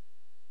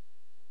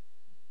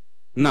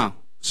 Now,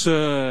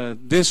 so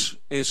this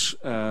is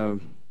a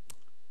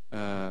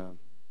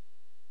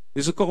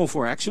call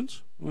for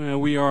actions.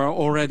 We are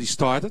already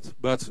started,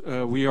 but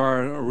we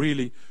are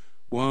really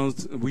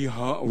we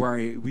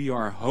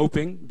are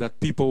hoping that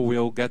people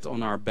will get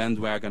on our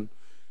bandwagon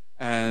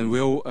and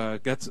will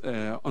get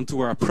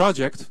onto our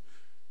project,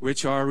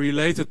 which are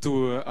related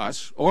to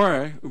us,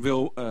 or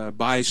will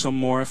buy some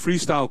more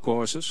freestyle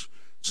courses,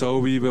 so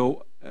we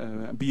will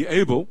be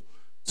able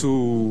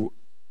to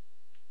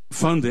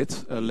fund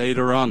it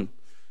later on.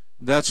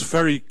 That's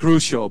very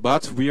crucial,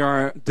 but we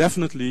are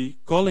definitely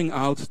calling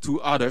out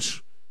to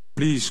others,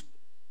 please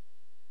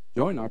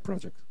join our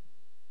project.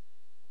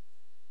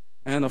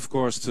 And of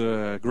course,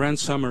 the grand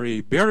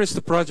summary, BEAR is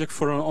the project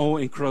for an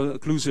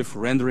all-inclusive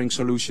rendering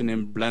solution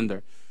in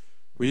Blender.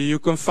 You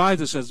can find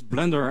us at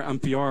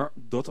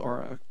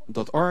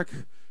blendermpr.org,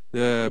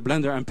 the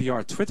Blender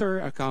NPR Twitter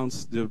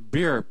account, the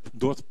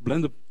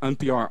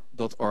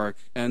beer.blendermpr.org,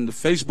 and the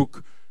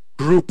Facebook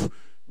group.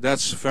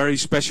 That's very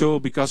special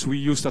because we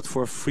use that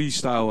for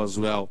freestyle as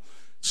well.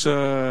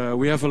 So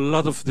we have a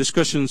lot of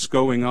discussions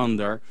going on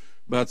there,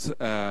 but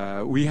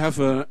we have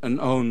an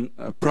own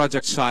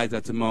project site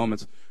at the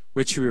moment,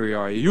 which we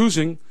are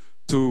using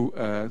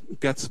to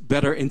get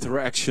better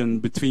interaction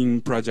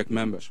between project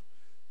members.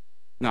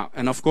 Now,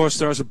 and of course,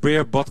 there's a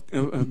BEAR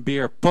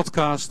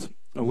podcast,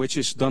 which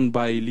is done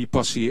by Lee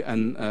Possi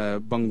and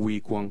Bang Wee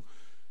Kwong,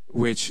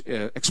 which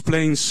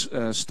explains,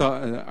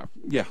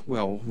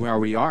 where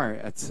we are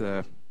at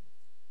the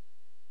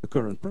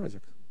current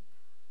project.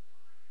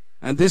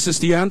 And this is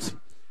the end.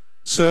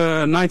 It's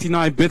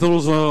 99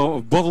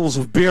 bottles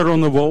of beer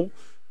on the wall.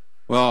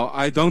 Well,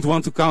 I don't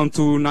want to count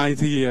to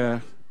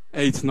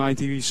 98,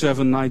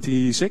 97,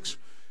 96.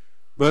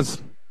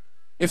 But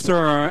if there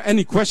are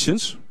any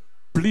questions,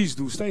 please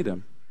do state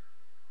them.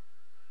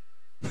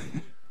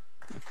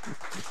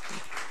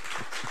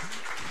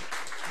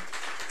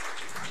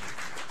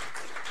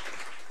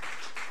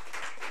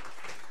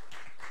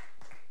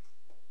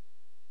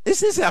 Is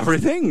this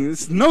everything?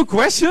 It's no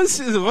questions?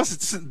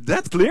 Was it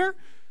that clear?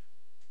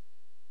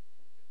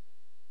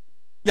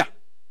 Yeah.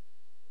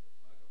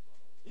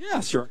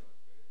 Yeah, sure.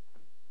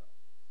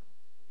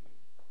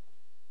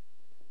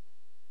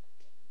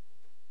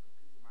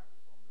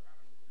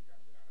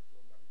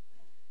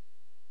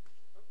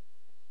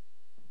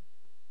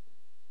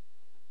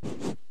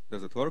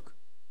 Does it work?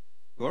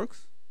 It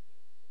works?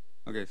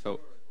 Okay, so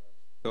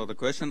the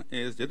question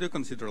is, did you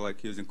consider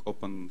like using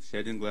open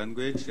shading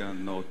language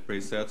and node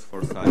presets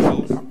for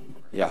cycles?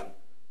 Yeah.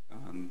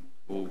 And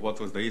what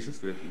was the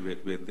issues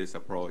with this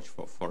approach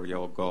for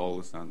your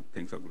goals and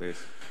things like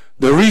this?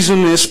 The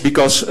reason is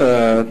because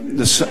I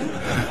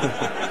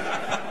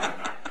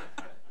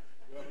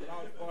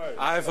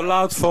have a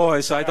loud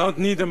voice. I don't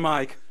need a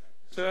mic.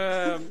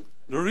 The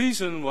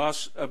reason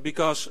was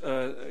because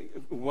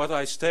what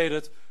I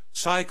stated,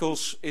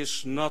 cycles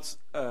is not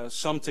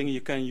something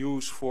you can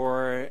use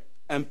for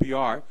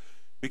NPR,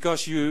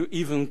 because you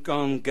even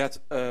can get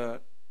a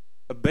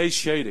base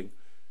shading.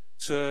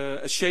 It's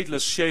a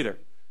shadeless shader.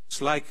 It's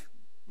like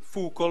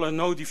full color,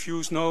 no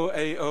diffuse, no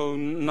AO,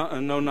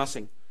 no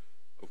nothing.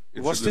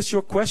 Was this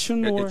your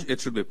question?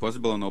 It should be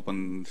possible in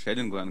open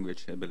shading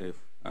language, I believe.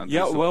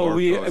 Yeah, well,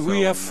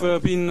 we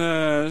have been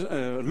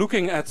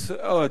looking at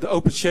the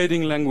open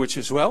shading language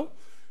as well,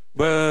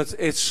 but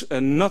it's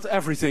not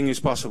everything is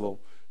possible.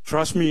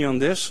 Trust me on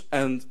this,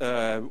 and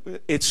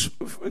it's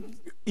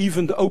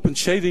even the open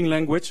shading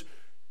language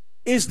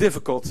is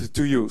difficult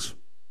to use.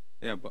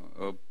 Yeah, but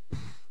I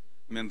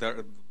mean,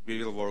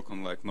 we will work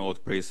on like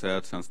node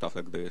presets and stuff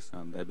like this,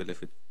 and I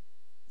believe it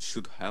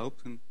should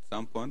help in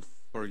some point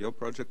for your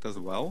project as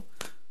well,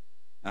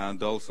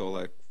 and also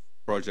like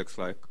projects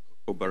like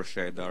Uber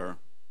Shader.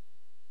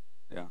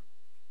 Yeah,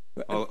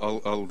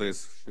 all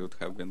this should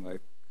have been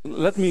like.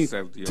 Let me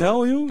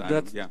tell you time.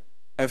 that. Yeah.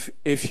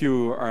 If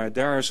you are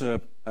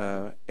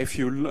if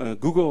you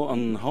Google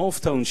on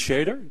halftone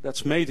shader,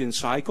 that's made in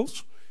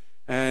cycles,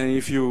 and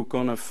if you're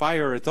gonna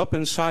fire it up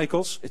in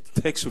cycles, it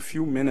takes a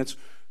few minutes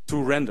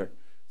to render.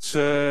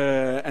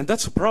 And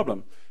that's a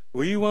problem.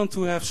 We want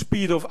to have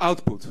speed of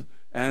output,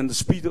 and the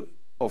speed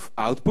of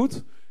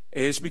output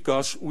is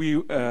because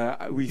we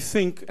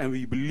think and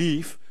we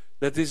believe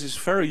that this is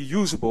very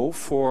usable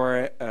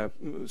for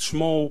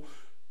small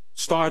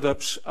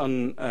startups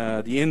on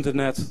the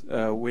internet,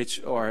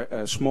 which are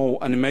small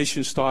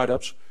animation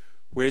startups,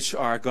 which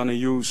are going to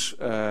use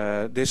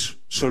this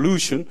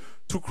solution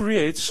to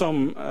create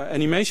some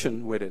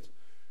animation with it.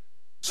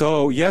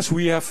 So yes,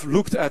 we have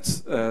looked at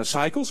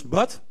cycles,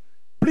 but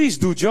please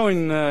do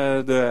join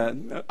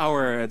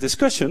our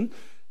discussion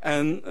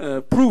and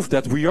prove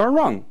that we are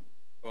wrong.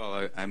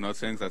 Well, I'm not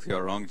saying that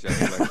you're wrong,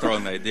 just like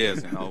throwing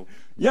ideas, you know.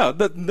 Yeah,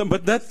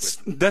 but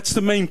that's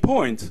the main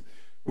point.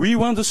 We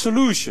want a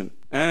solution,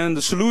 and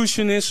the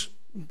solution is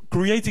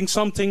creating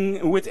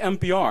something with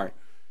NPR.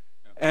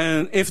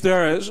 And if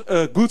there is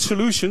a good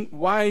solution,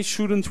 why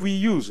shouldn't we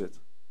use it?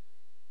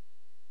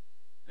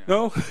 Yeah.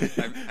 No?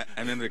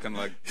 I mean, we can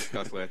like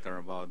discuss later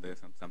about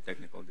this and some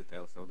technical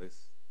details of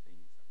this thing.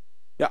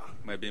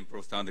 maybe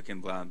improve standing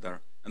in Blender.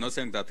 I'm not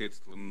saying that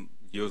it's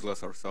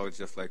useless or so. It's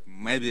just like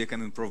maybe you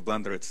can improve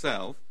Blender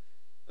itself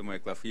to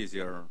make life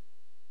easier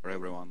for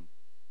everyone.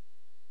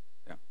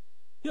 Yeah.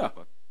 Yeah.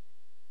 But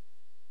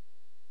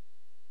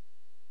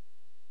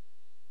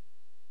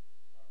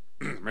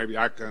maybe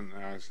I can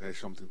say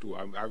something too.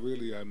 I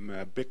really am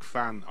a big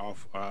fan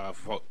of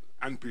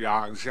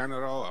NPR in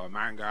general,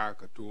 manga,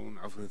 cartoon,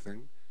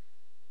 everything.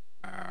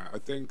 I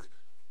think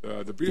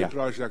the Beer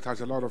project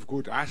has a lot of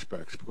good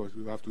aspects because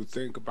we have to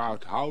think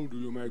about how do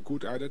you make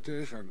good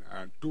editors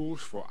and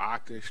tools for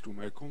artists to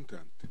make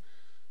content.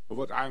 But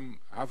what I'm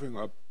having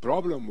a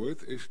problem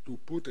with is to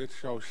put it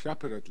so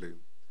separately.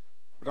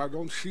 But I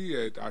don't see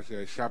it as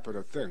a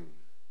separate thing.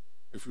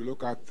 If you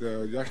look at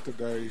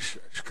yesterday's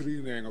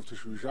screening of the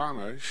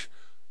Susannes,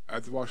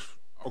 it was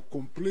a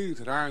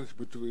complete range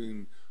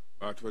between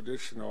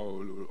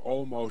traditional,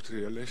 almost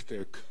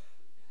realistic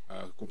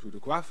computer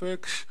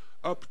graphics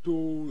up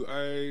to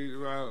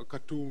a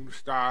cartoon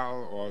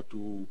style or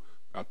to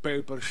a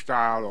paper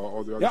style or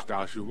all the other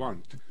styles you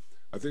want.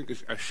 I think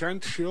it's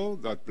essential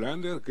that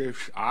Blender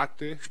gives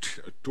artists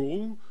a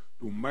tool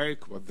to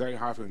make what they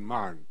have in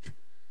mind.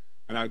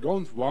 And I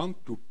don't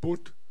want to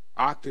put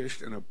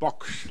artists in a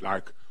box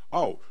like,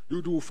 oh,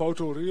 you do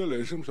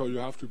photorealism, so you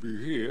have to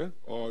be here,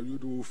 or you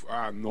do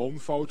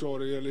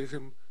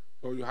non-photorealism,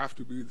 so you have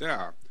to be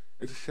there.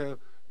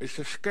 It's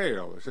a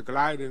scale, it's a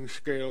gliding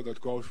scale that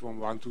goes from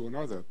one to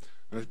another.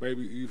 And it's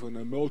maybe even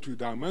a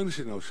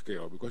multi-dimensional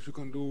scale, because you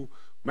can do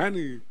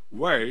many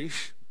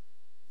ways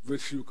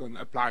which you can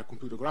apply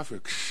computer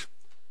graphics.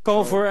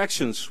 Call for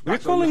actions. We're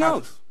calling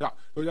out. Yeah,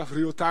 so you have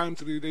real-time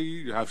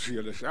 3D, you have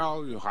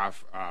CLSL, you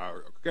have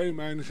game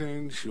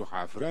engines, you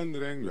have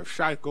rendering, you have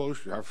cycles,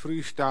 you have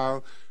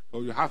freestyle.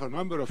 So you have a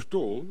number of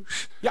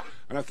tools. Yeah.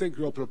 And I think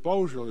your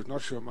proposal is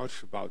not so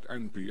much about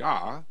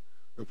NPR.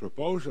 The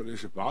proposal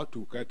is about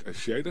to get a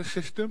shader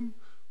system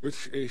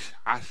which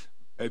has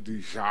a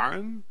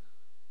design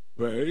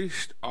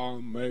based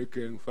on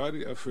making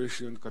very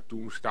efficient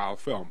cartoon-style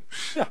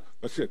films. Yeah.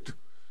 That's it.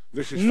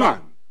 This is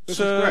fun. This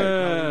is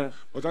great.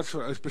 But that's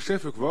a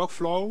specific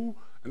workflow,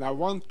 and I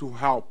want to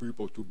help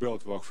people to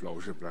build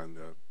workflows in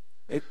Blender.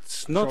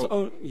 It's not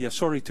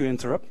sorry to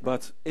interrupt,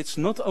 but it's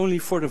not only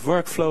for the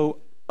workflow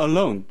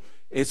alone.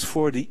 It's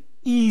for the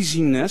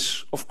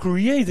easiness of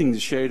creating the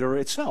shader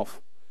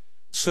itself.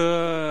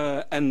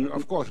 So, and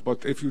of course,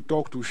 but if you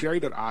talk to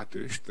shader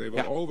artists, they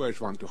will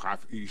always want to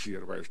have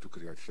easier ways to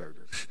create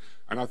shaders.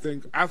 And I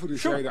think every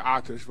shader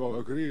artist will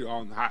agree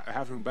on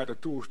having better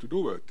tools to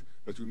do it.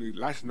 That you need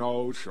less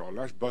nodes or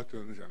less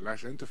buttons and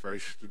less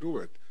interfaces to do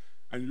it.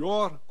 And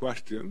your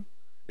question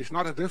is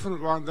not a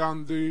different one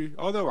than the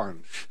other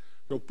ones.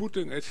 So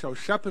putting it so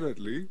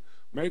separately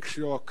makes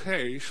your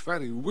case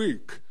very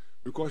weak,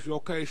 because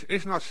your case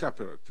is not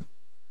separate.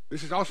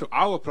 This is also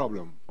our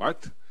problem, right?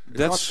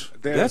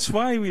 That's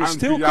why we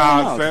still come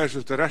out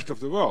versus the rest of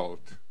the world.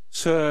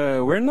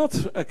 So we're not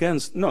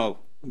against, no,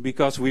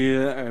 because we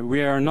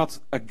are not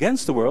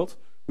against the world.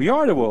 We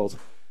are the world.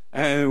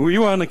 And we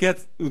want to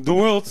get the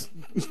world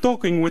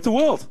talking with the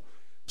world.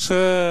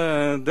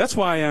 So that's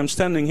why I'm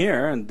standing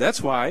here, and that's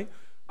why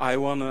I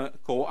want to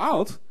call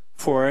out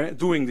for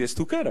doing this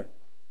together.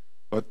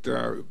 But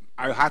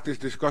I had this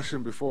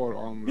discussion before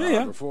on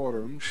the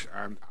forums,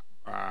 and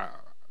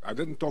I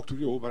didn't talk to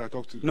you, but I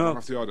talked to one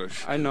of the others.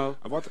 I know.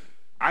 And what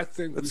I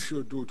think we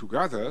should do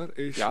together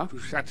is to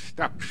set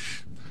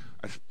steps.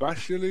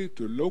 Especially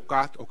to look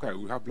at, okay,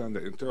 we have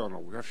Blender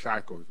internal, we have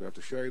cycles, we have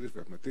the shaders, we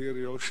have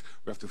materials,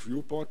 we have the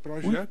viewport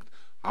project.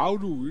 How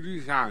do we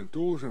design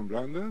tools in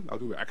Blender? How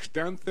do we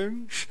extend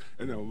things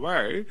in a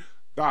way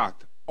that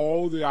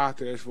all the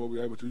artists will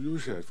be able to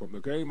use it, from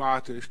the game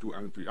artists to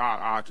NPR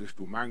artists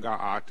to manga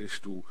artists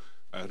to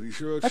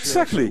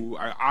researchers to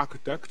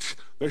architects?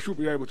 They should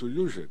be able to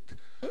use it.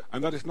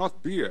 And that is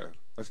not beer.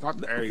 That's not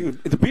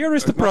the beer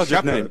is the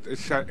project name.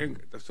 It's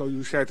so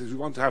you said that you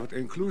want to have it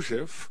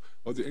inclusive.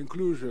 Well, the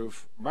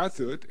inclusive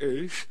method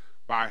is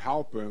by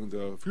helping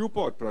the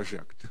viewport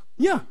project.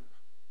 Yeah.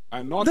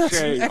 And not that's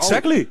say,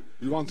 exactly.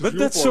 You want the but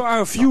viewport. That's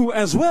our view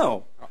as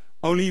well.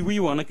 Only we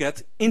want to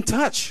get in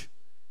touch.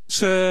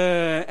 So,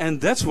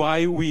 and that's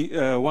why we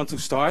want to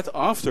start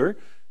after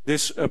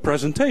this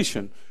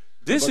presentation.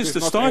 This is the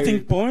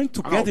starting point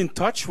to get in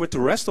touch with the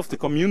rest of the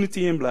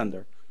community in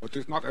Blender. But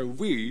it's not a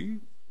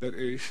we, that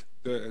is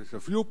the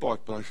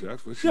viewport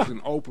project, which is an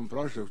open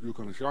project. You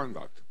can join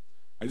that.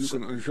 And you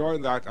can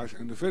join that as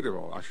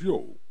individual, as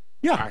you,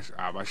 as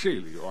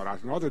Wasili, or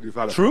as another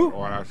developer,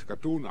 or as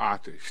cartoon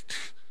artist.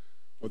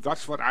 But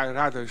that's what I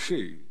rather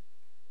see.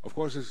 Of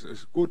course,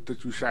 it's good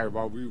that you say,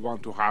 well, we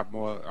want to have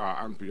more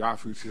NPR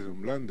features in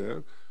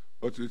Blender,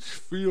 but it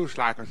feels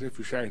like as if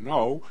you say,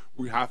 no,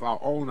 we have our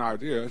own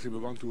ideas and we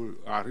want to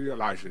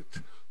realize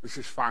it. This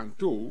is fine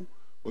too,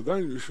 but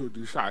then you should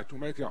decide to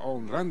make your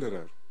own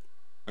renderer.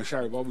 And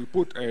say, well, we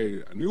put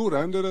a new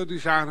renderer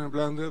design in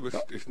Blender, which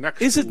is next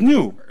to... Is it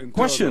new?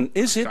 Question,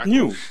 is it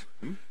new?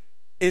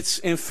 It's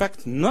in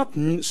fact not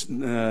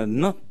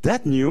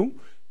that new,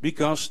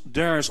 because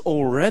there's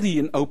already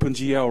an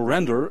OpenGL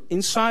renderer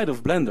inside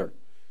of Blender.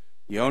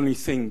 The only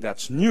thing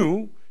that's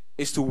new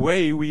is the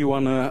way we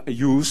want to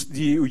use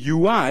the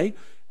UI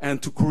and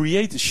to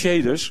create the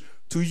shaders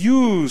to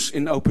use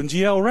in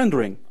OpenGL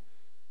rendering.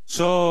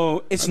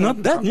 So it's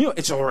not that new.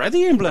 It's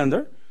already in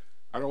Blender.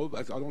 I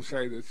don't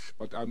say this,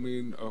 but I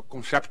mean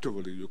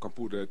conceptually you can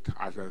put it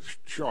as a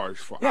choice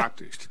for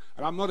artists.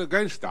 And I'm not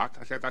against that.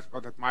 I said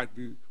but that might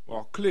be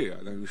more clear.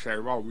 Then you say,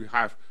 well, we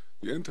have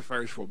the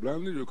interface for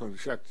Blender. You can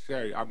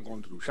say I'm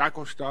going to do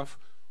cycle stuff,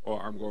 or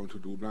I'm going to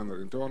do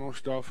Blender internal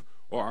stuff,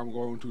 or I'm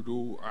going to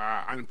do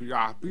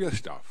NPR beer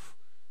stuff.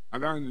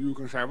 And then you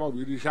can say, well,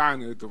 we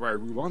design it the way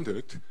we want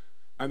it,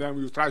 and then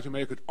we try to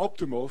make it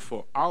optimal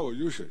for our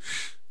users.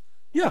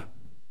 Yeah.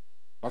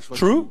 That's what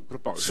True. you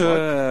propose.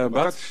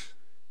 But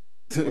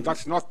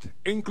that's not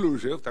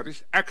inclusive, that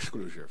is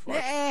exclusive. Right?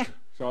 Yeah.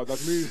 So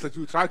that means that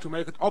you try to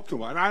make it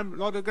optimal. And I'm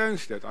not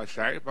against it, I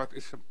say, but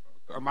it's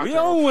a matter We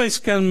always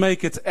can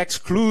make it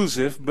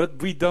exclusive,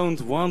 but we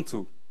don't want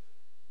to.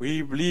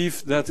 We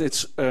believe that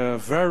it's a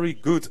very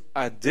good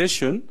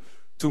addition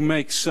to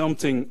make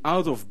something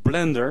out of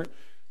Blender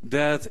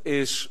that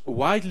is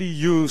widely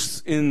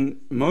used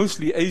in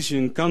mostly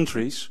Asian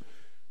countries,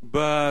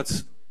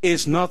 but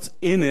is not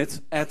in it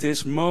at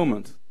this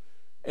moment.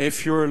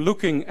 If you're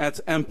looking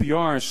at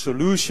NPR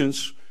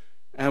solutions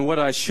and what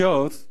I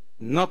showed,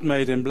 not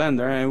made in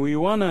Blender, and we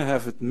want to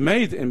have it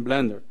made in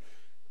Blender.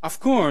 Of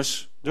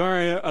course, there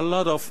are a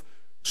lot of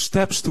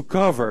steps to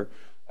cover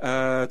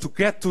to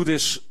get to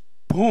this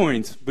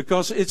point,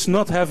 because it's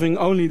not having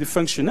only the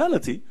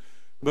functionality,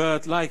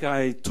 but like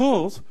I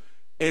told,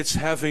 it's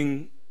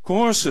having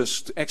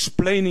courses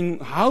explaining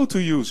how to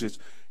use it.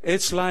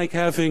 It's like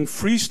having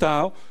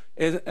freestyle.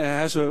 It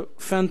has a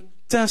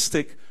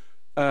fantastic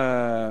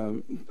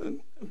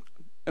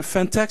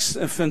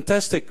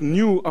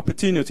new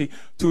opportunity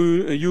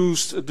to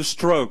use the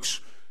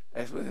strokes.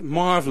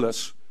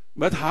 Marvelous.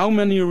 But how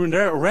many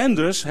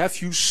renders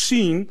have you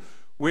seen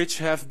which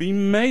have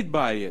been made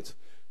by it?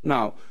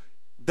 Now,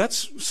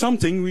 that's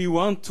something we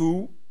want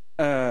to,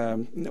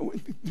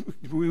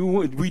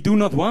 we do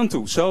not want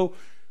to. So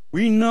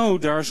we know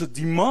there's a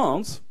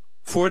demand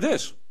for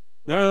this.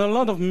 There are a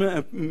lot of,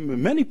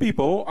 many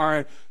people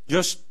are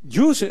just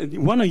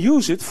want to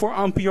use it for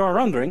NPR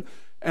rendering.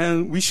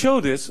 And we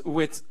showed it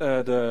with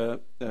the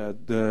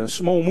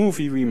small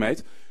movie we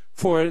made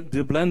for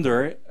the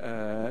Blender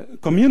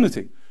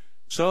community.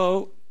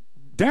 So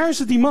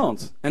there's a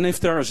demand. And if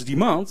there is a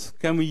demand,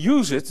 can we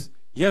use it?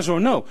 Yes or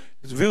no?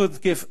 Will it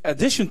give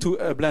addition to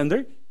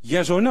Blender?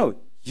 Yes or no?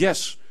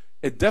 Yes.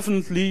 It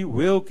definitely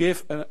will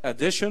give an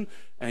addition.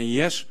 And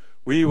yes,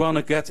 we want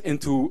to get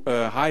into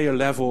a higher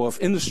level of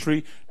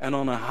industry and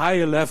on a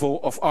higher level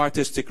of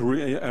artistic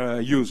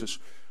users.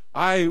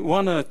 I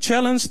want to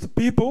challenge the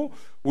people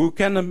who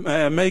can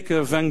make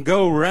a Van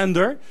Gogh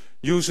render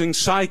using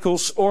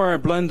cycles or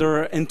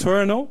Blender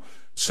internal.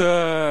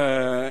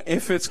 So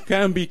if it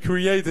can be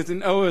created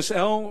in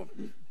OSL,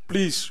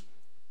 please.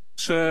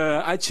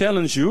 So I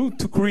challenge you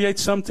to create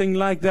something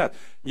like that.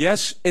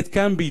 Yes, it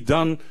can be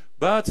done,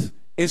 but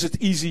is it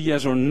easy,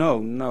 yes or no?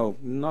 No,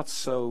 not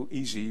so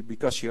easy,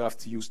 because you have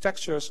to use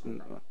textures.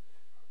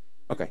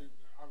 Okay.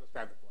 I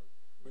understand the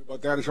point.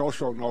 But there is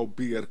also no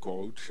beer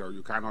code, so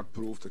you cannot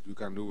prove that you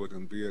can do it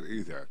in beer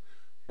either.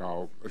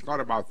 So it's not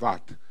about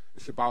that.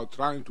 It's about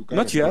trying to get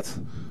Not yet.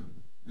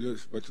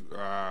 Yes, but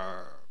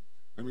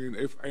I mean,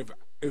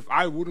 if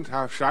I wouldn't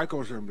have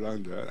cycles in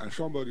Blender and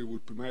somebody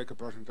would make a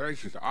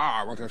presentation, say,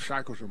 I want to have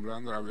cycles in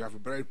Blender and we have a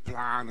great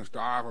plan and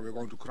stuff and we're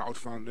going to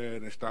crowdfund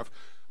it and stuff,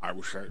 I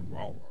would say,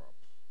 well,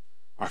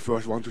 I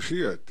first want to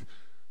see it.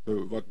 So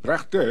what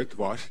Brecht did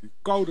was he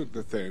coded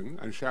the thing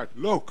and said,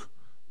 look,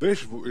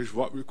 this is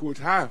what we could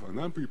have. And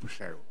then people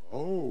say,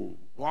 oh,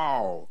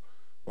 wow,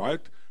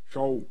 right?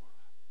 So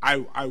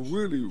I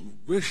really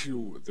wish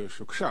you the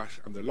success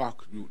and the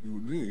luck you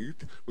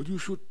need, but you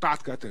should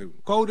start getting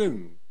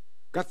coding.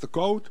 Get the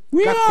code,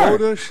 get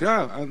coders,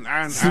 yeah, and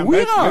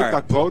make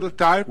that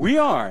prototype. We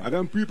are. And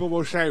then people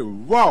will say,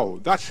 wow,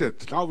 that's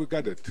it, now we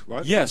get it.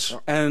 Right? Yes,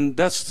 and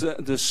that's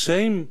the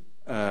same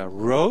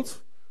road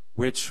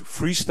which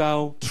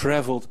Freestyle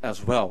traveled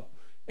as well.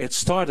 It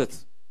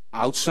started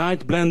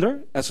outside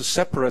Blender as a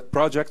separate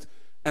project,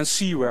 and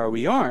see where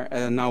we are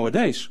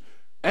nowadays.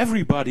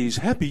 Everybody is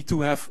happy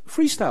to have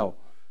Freestyle.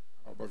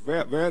 Oh, but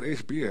where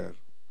is beer?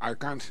 I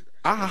can't.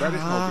 There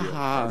is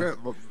no beer.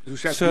 You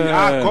said So, we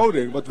are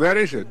coding, but where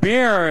is it?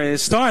 Beer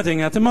is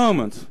starting at the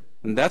moment,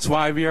 and that's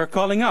why we are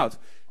calling out,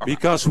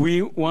 because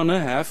we want to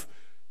have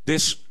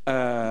this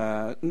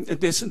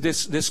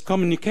this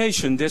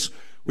communication.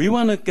 We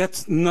want to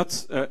get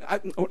not.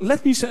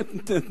 Let me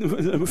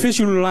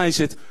visualize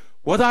it.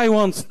 What I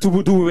want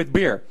to do with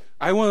beer.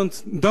 I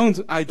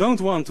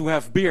don't want to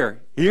have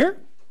beer here.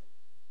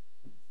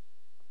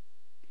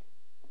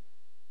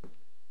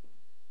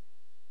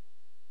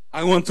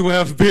 I want to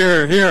have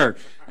beer here.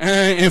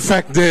 In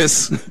fact,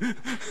 this. You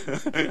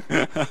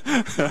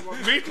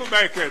want me to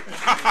make it?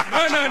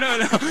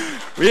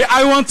 No.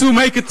 I want to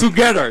make it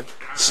together.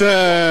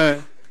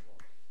 So.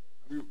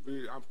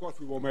 I'm course,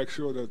 we will make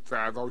sure that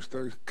those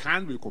things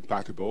can be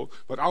compatible.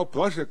 But our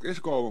project is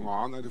going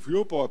on, and the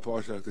viewport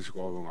project is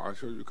going on.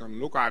 So you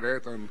can look at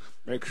it and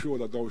make sure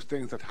that those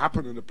things that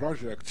happen in the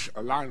projects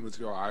align with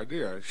your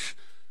ideas.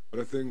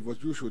 But I think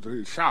what you should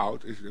reach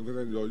out is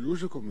within your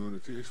user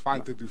community is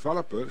find the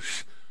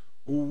developers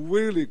who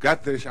really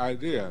get this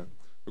idea,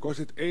 because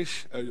it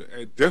is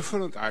a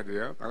different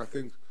idea, and I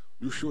think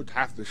you should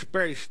have the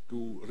space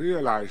to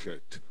realize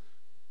it.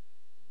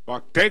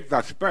 But take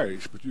that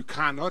space, but you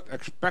cannot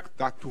expect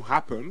that to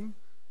happen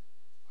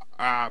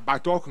by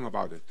talking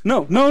about it.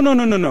 No.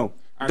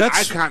 And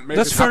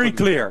That's very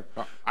clear.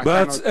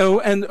 But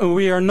and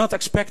we are not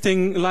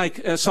expecting like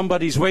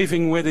somebody's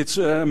waving with its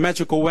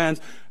magical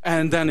wand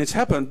and then it's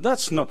happened.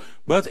 That's not.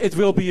 But it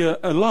will be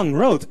a long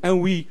road,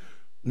 and we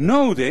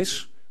know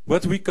this.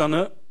 But we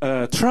gonna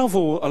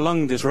travel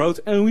along this road,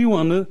 and we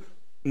wanna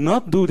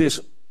not do this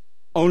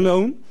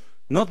alone,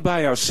 not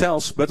by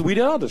ourselves, but with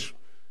others.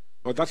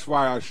 But that's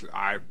why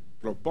I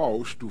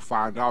propose to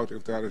find out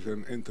if there is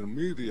an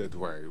intermediate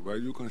way where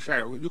you can say,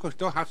 you can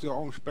still have your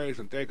own space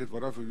and take it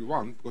whatever you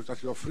want, because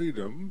that's your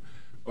freedom,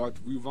 but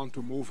we want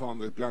to move on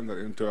with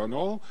Blender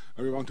Internal,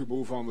 and we want to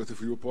move on with the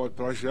viewport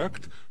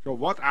project. So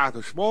what are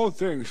the small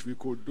things we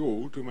could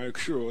do to make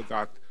sure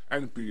that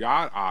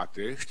NPR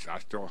artists are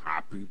still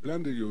happy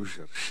Blender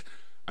users?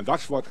 And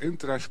that's what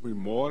interests me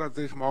more at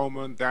this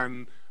moment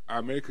than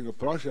making a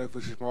project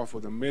which is more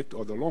for the mid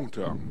or the long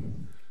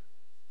term.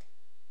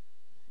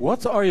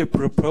 What are you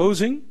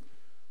proposing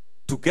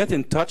to get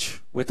in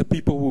touch with the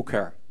people who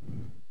care?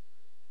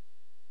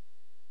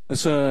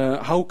 So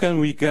how can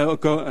we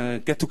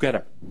get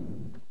together?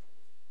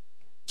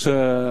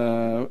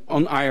 So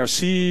on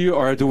IRC,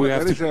 or do we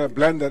have to? There is a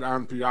Blender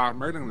NPR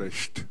mailing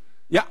list.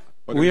 Yeah,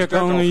 but we are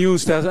going to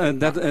use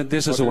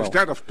this as well.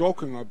 Instead of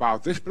talking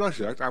about this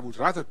project, I would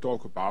rather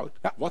talk about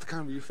what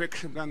can we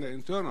fix in Blender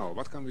Internal,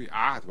 what can we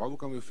add, what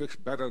can we fix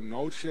better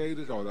node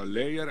shaders or a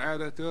layer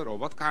editor, or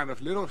what kind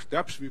of little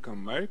steps we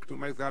can make to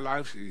make their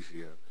lives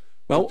easier.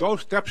 Well,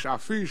 those steps are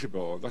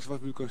feasible. That's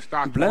what we can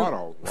start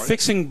tomorrow. Right?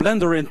 Fixing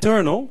Blender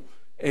Internal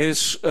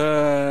is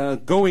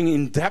going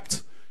in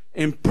depth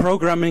in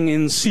programming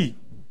in C.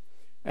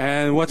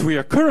 And what we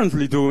are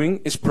currently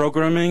doing is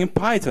programming in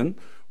Python,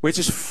 which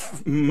is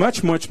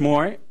much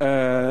more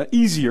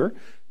easier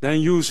than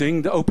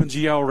using the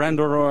OpenGL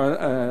render.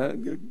 Or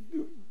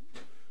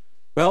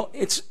well,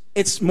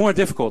 it's more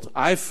difficult.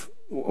 I've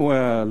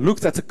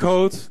looked at the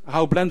code,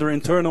 how Blender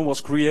Internal was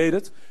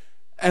created,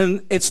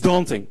 and it's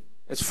daunting.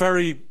 It's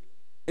very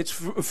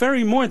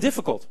more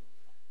difficult.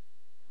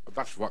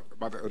 That's what.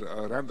 But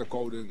render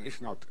coding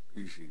is not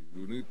easy.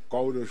 You need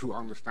coders who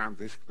understand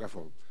this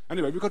level.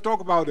 Anyway, we can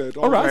talk about it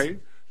all day.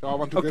 So I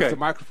want to give the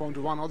microphone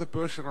to one other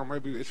person, or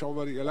maybe it's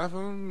already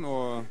 11,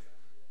 or...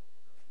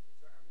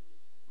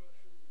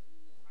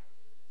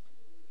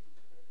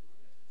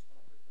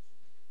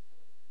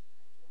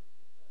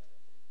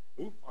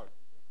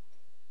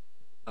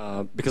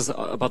 Because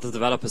about the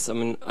developers, I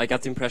mean, I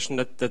got the impression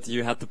that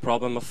you had the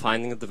problem of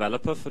finding a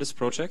developer for this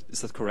project.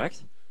 Is that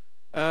correct?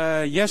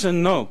 Yes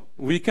and no.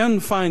 We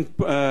can find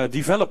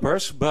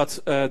developers, but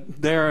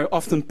they're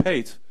often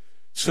paid.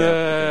 So,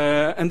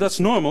 and that's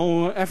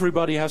normal.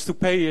 Everybody has to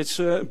pay its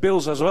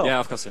bills as well. Yeah,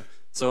 of course. Yeah.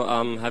 So,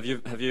 have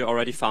you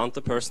already found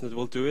the person that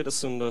will do it as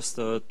soon as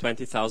the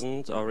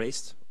 20,000 are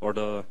raised, or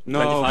the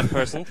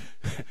 25%?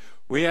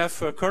 We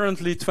have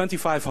currently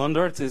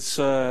 2,500. It's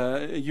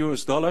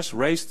US dollars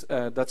raised.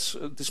 That's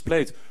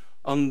displayed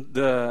on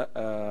the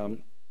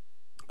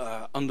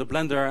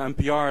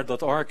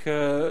BlenderNPR.org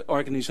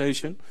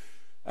organization.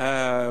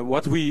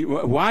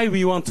 Why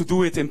we want to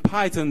do it in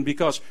Python,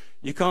 because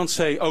you can't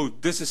say, oh,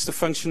 this is the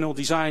functional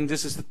design,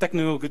 this is the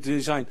technical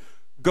design,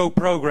 go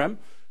program.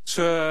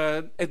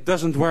 So it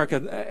doesn't work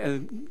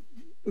in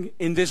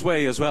this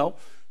way as well.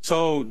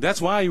 So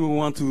that's why we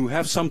want to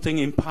have something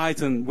in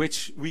Python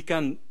which we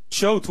can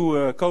show to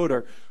a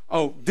coder.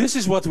 Oh, this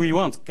is what we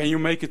want. Can you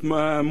make it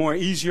more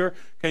easier?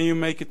 Can you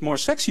make it more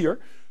sexier?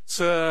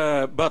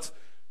 So, but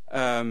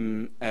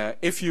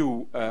if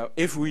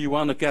we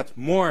want to get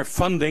more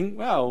funding,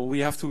 well, we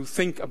have to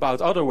think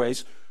about other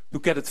ways to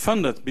get it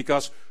funded.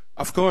 Because,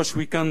 of course,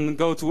 we can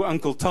go to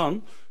Uncle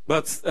Tom,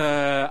 but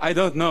I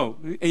don't know.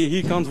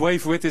 He can't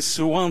wave with his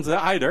wand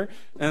either,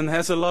 and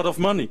has a lot of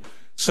money.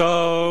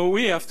 So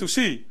we have to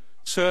see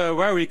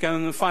where we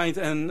can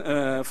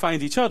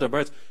find each other.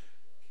 But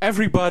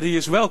everybody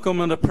is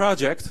welcome on the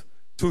project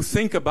to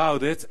think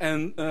about it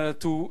and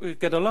to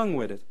get along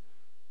with it.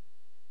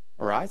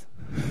 All right.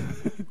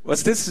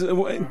 Does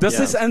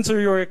this answer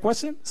your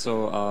question?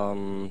 So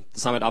to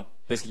sum it up,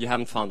 basically you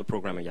haven't found a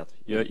programmer yet.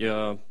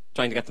 You're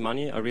trying to get the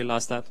money. I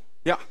realize that.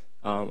 Yeah.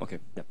 Okay.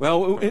 Yeah.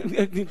 Well,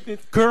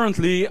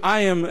 currently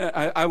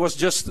I was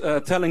just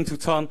telling to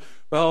Ton.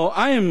 Well,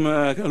 I am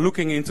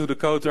looking into the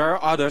code. There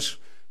are others,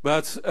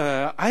 but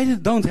I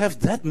don't have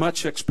that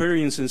much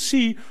experience in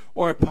C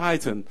or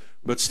Python.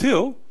 But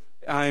still,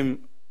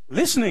 I'm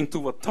listening to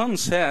what Ton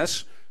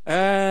says.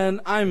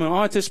 And I'm an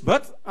artist,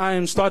 but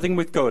I'm starting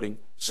with coding.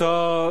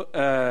 So,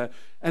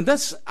 And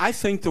that's, I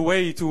think, the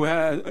way to,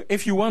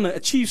 if you want to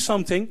achieve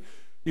something,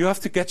 you have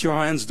to get your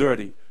hands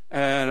dirty.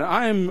 And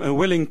I'm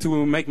willing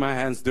to make my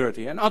hands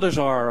dirty, and others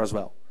are as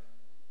well.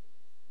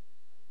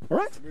 All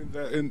right? I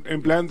mean,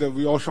 in Blender,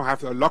 we also have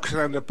the Lux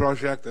Render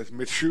project, there's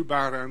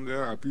Mitsuba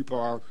Render, and people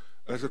are,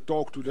 there's a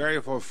talk today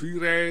for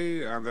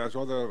V-Ray, and there's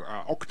other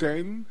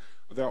Octane.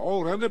 They're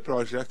all render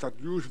projects that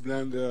use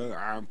Blender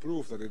and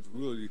prove that it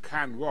really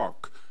can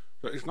work.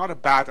 So it's not a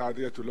bad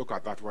idea to look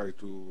at that way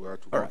to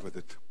work with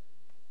it.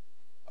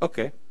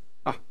 Okay.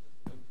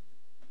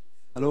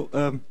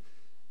 Hello.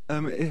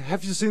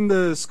 Have you seen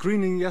the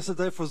screening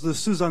yesterday for the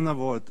Suzanne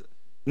Award?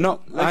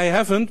 No, I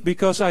haven't,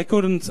 because I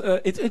couldn't.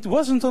 It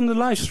wasn't on the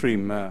live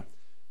stream.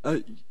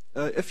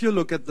 If you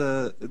look at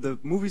the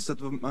movies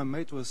that were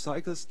made with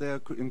cycles, they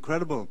are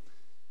incredible,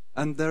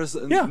 and there's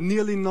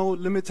nearly no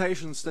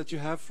limitations that you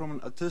have from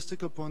an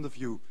artistical point of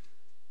view.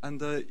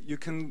 And you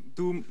can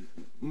do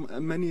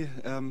many.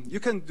 You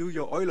can do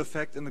your oil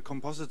effect in the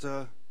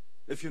compositor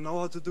if you know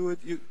how to do it.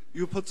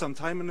 You put some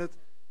time in it.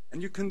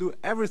 And you can do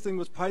everything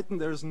with Python.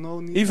 There is no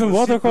need even for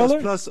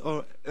watercolor. C++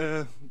 or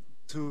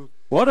to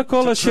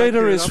watercolor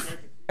shader is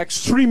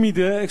extremely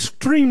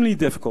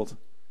difficult.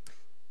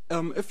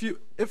 If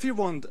you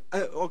want,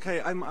 okay,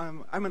 I'm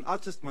an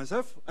artist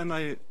myself, and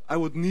I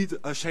would need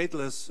a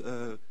shadeless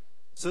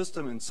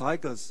system in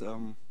cycles.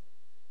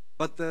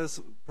 But there's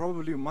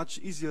probably much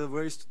easier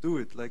ways to do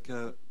it, like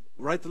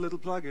write a little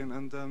plugin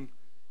and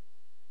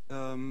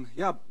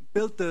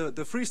build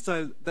the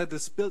freestyle that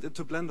is built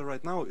into Blender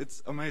right now.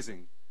 It's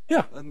amazing.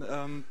 Yeah.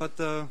 And, but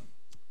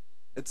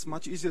it's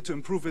much easier to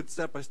improve it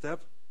step by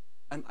step.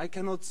 And I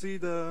cannot see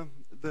the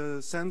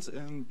sense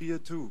in Beer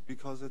 2,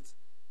 because it's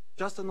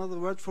just another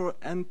word for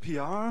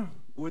NPR,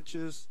 which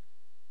is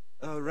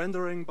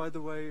rendering, by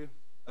the way.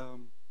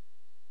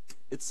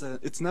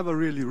 It's never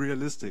really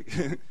realistic.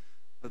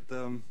 But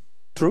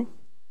true.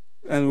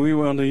 And we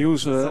want to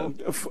use a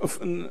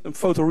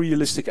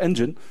photorealistic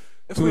engine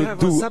to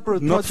do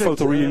not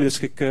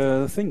photorealistic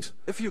things.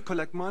 If you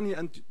collect money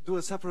and do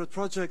a separate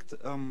project,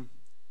 the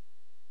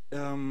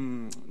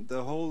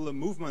whole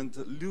movement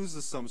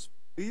loses some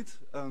speed.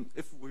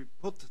 If we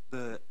put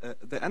the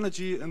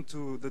energy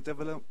into the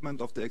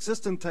development of the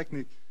existing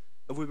technique,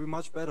 it will be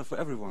much better for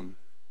everyone.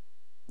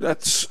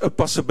 That's a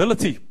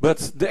possibility,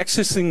 but the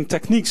existing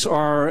techniques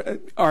are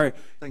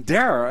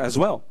there as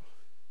well.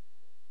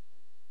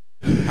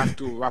 Have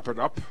to wrap it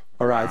up.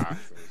 All right.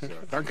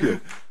 Thank you.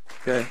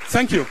 Okay.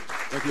 Thank you.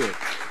 Thank you.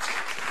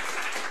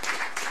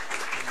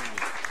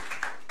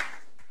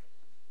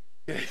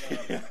 Yes.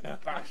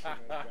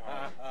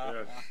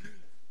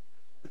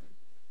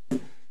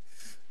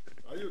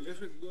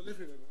 You're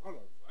living in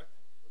Holland, right?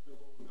 But you're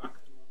going back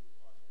to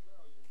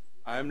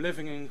I'm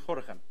living in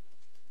Gorinchem,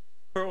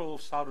 Pearl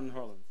of Southern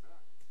Holland.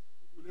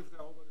 You lived there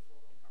already for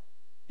a long time?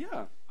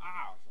 Yeah.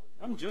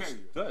 So I'm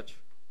just Dutch.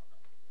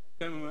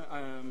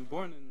 I'm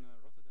born in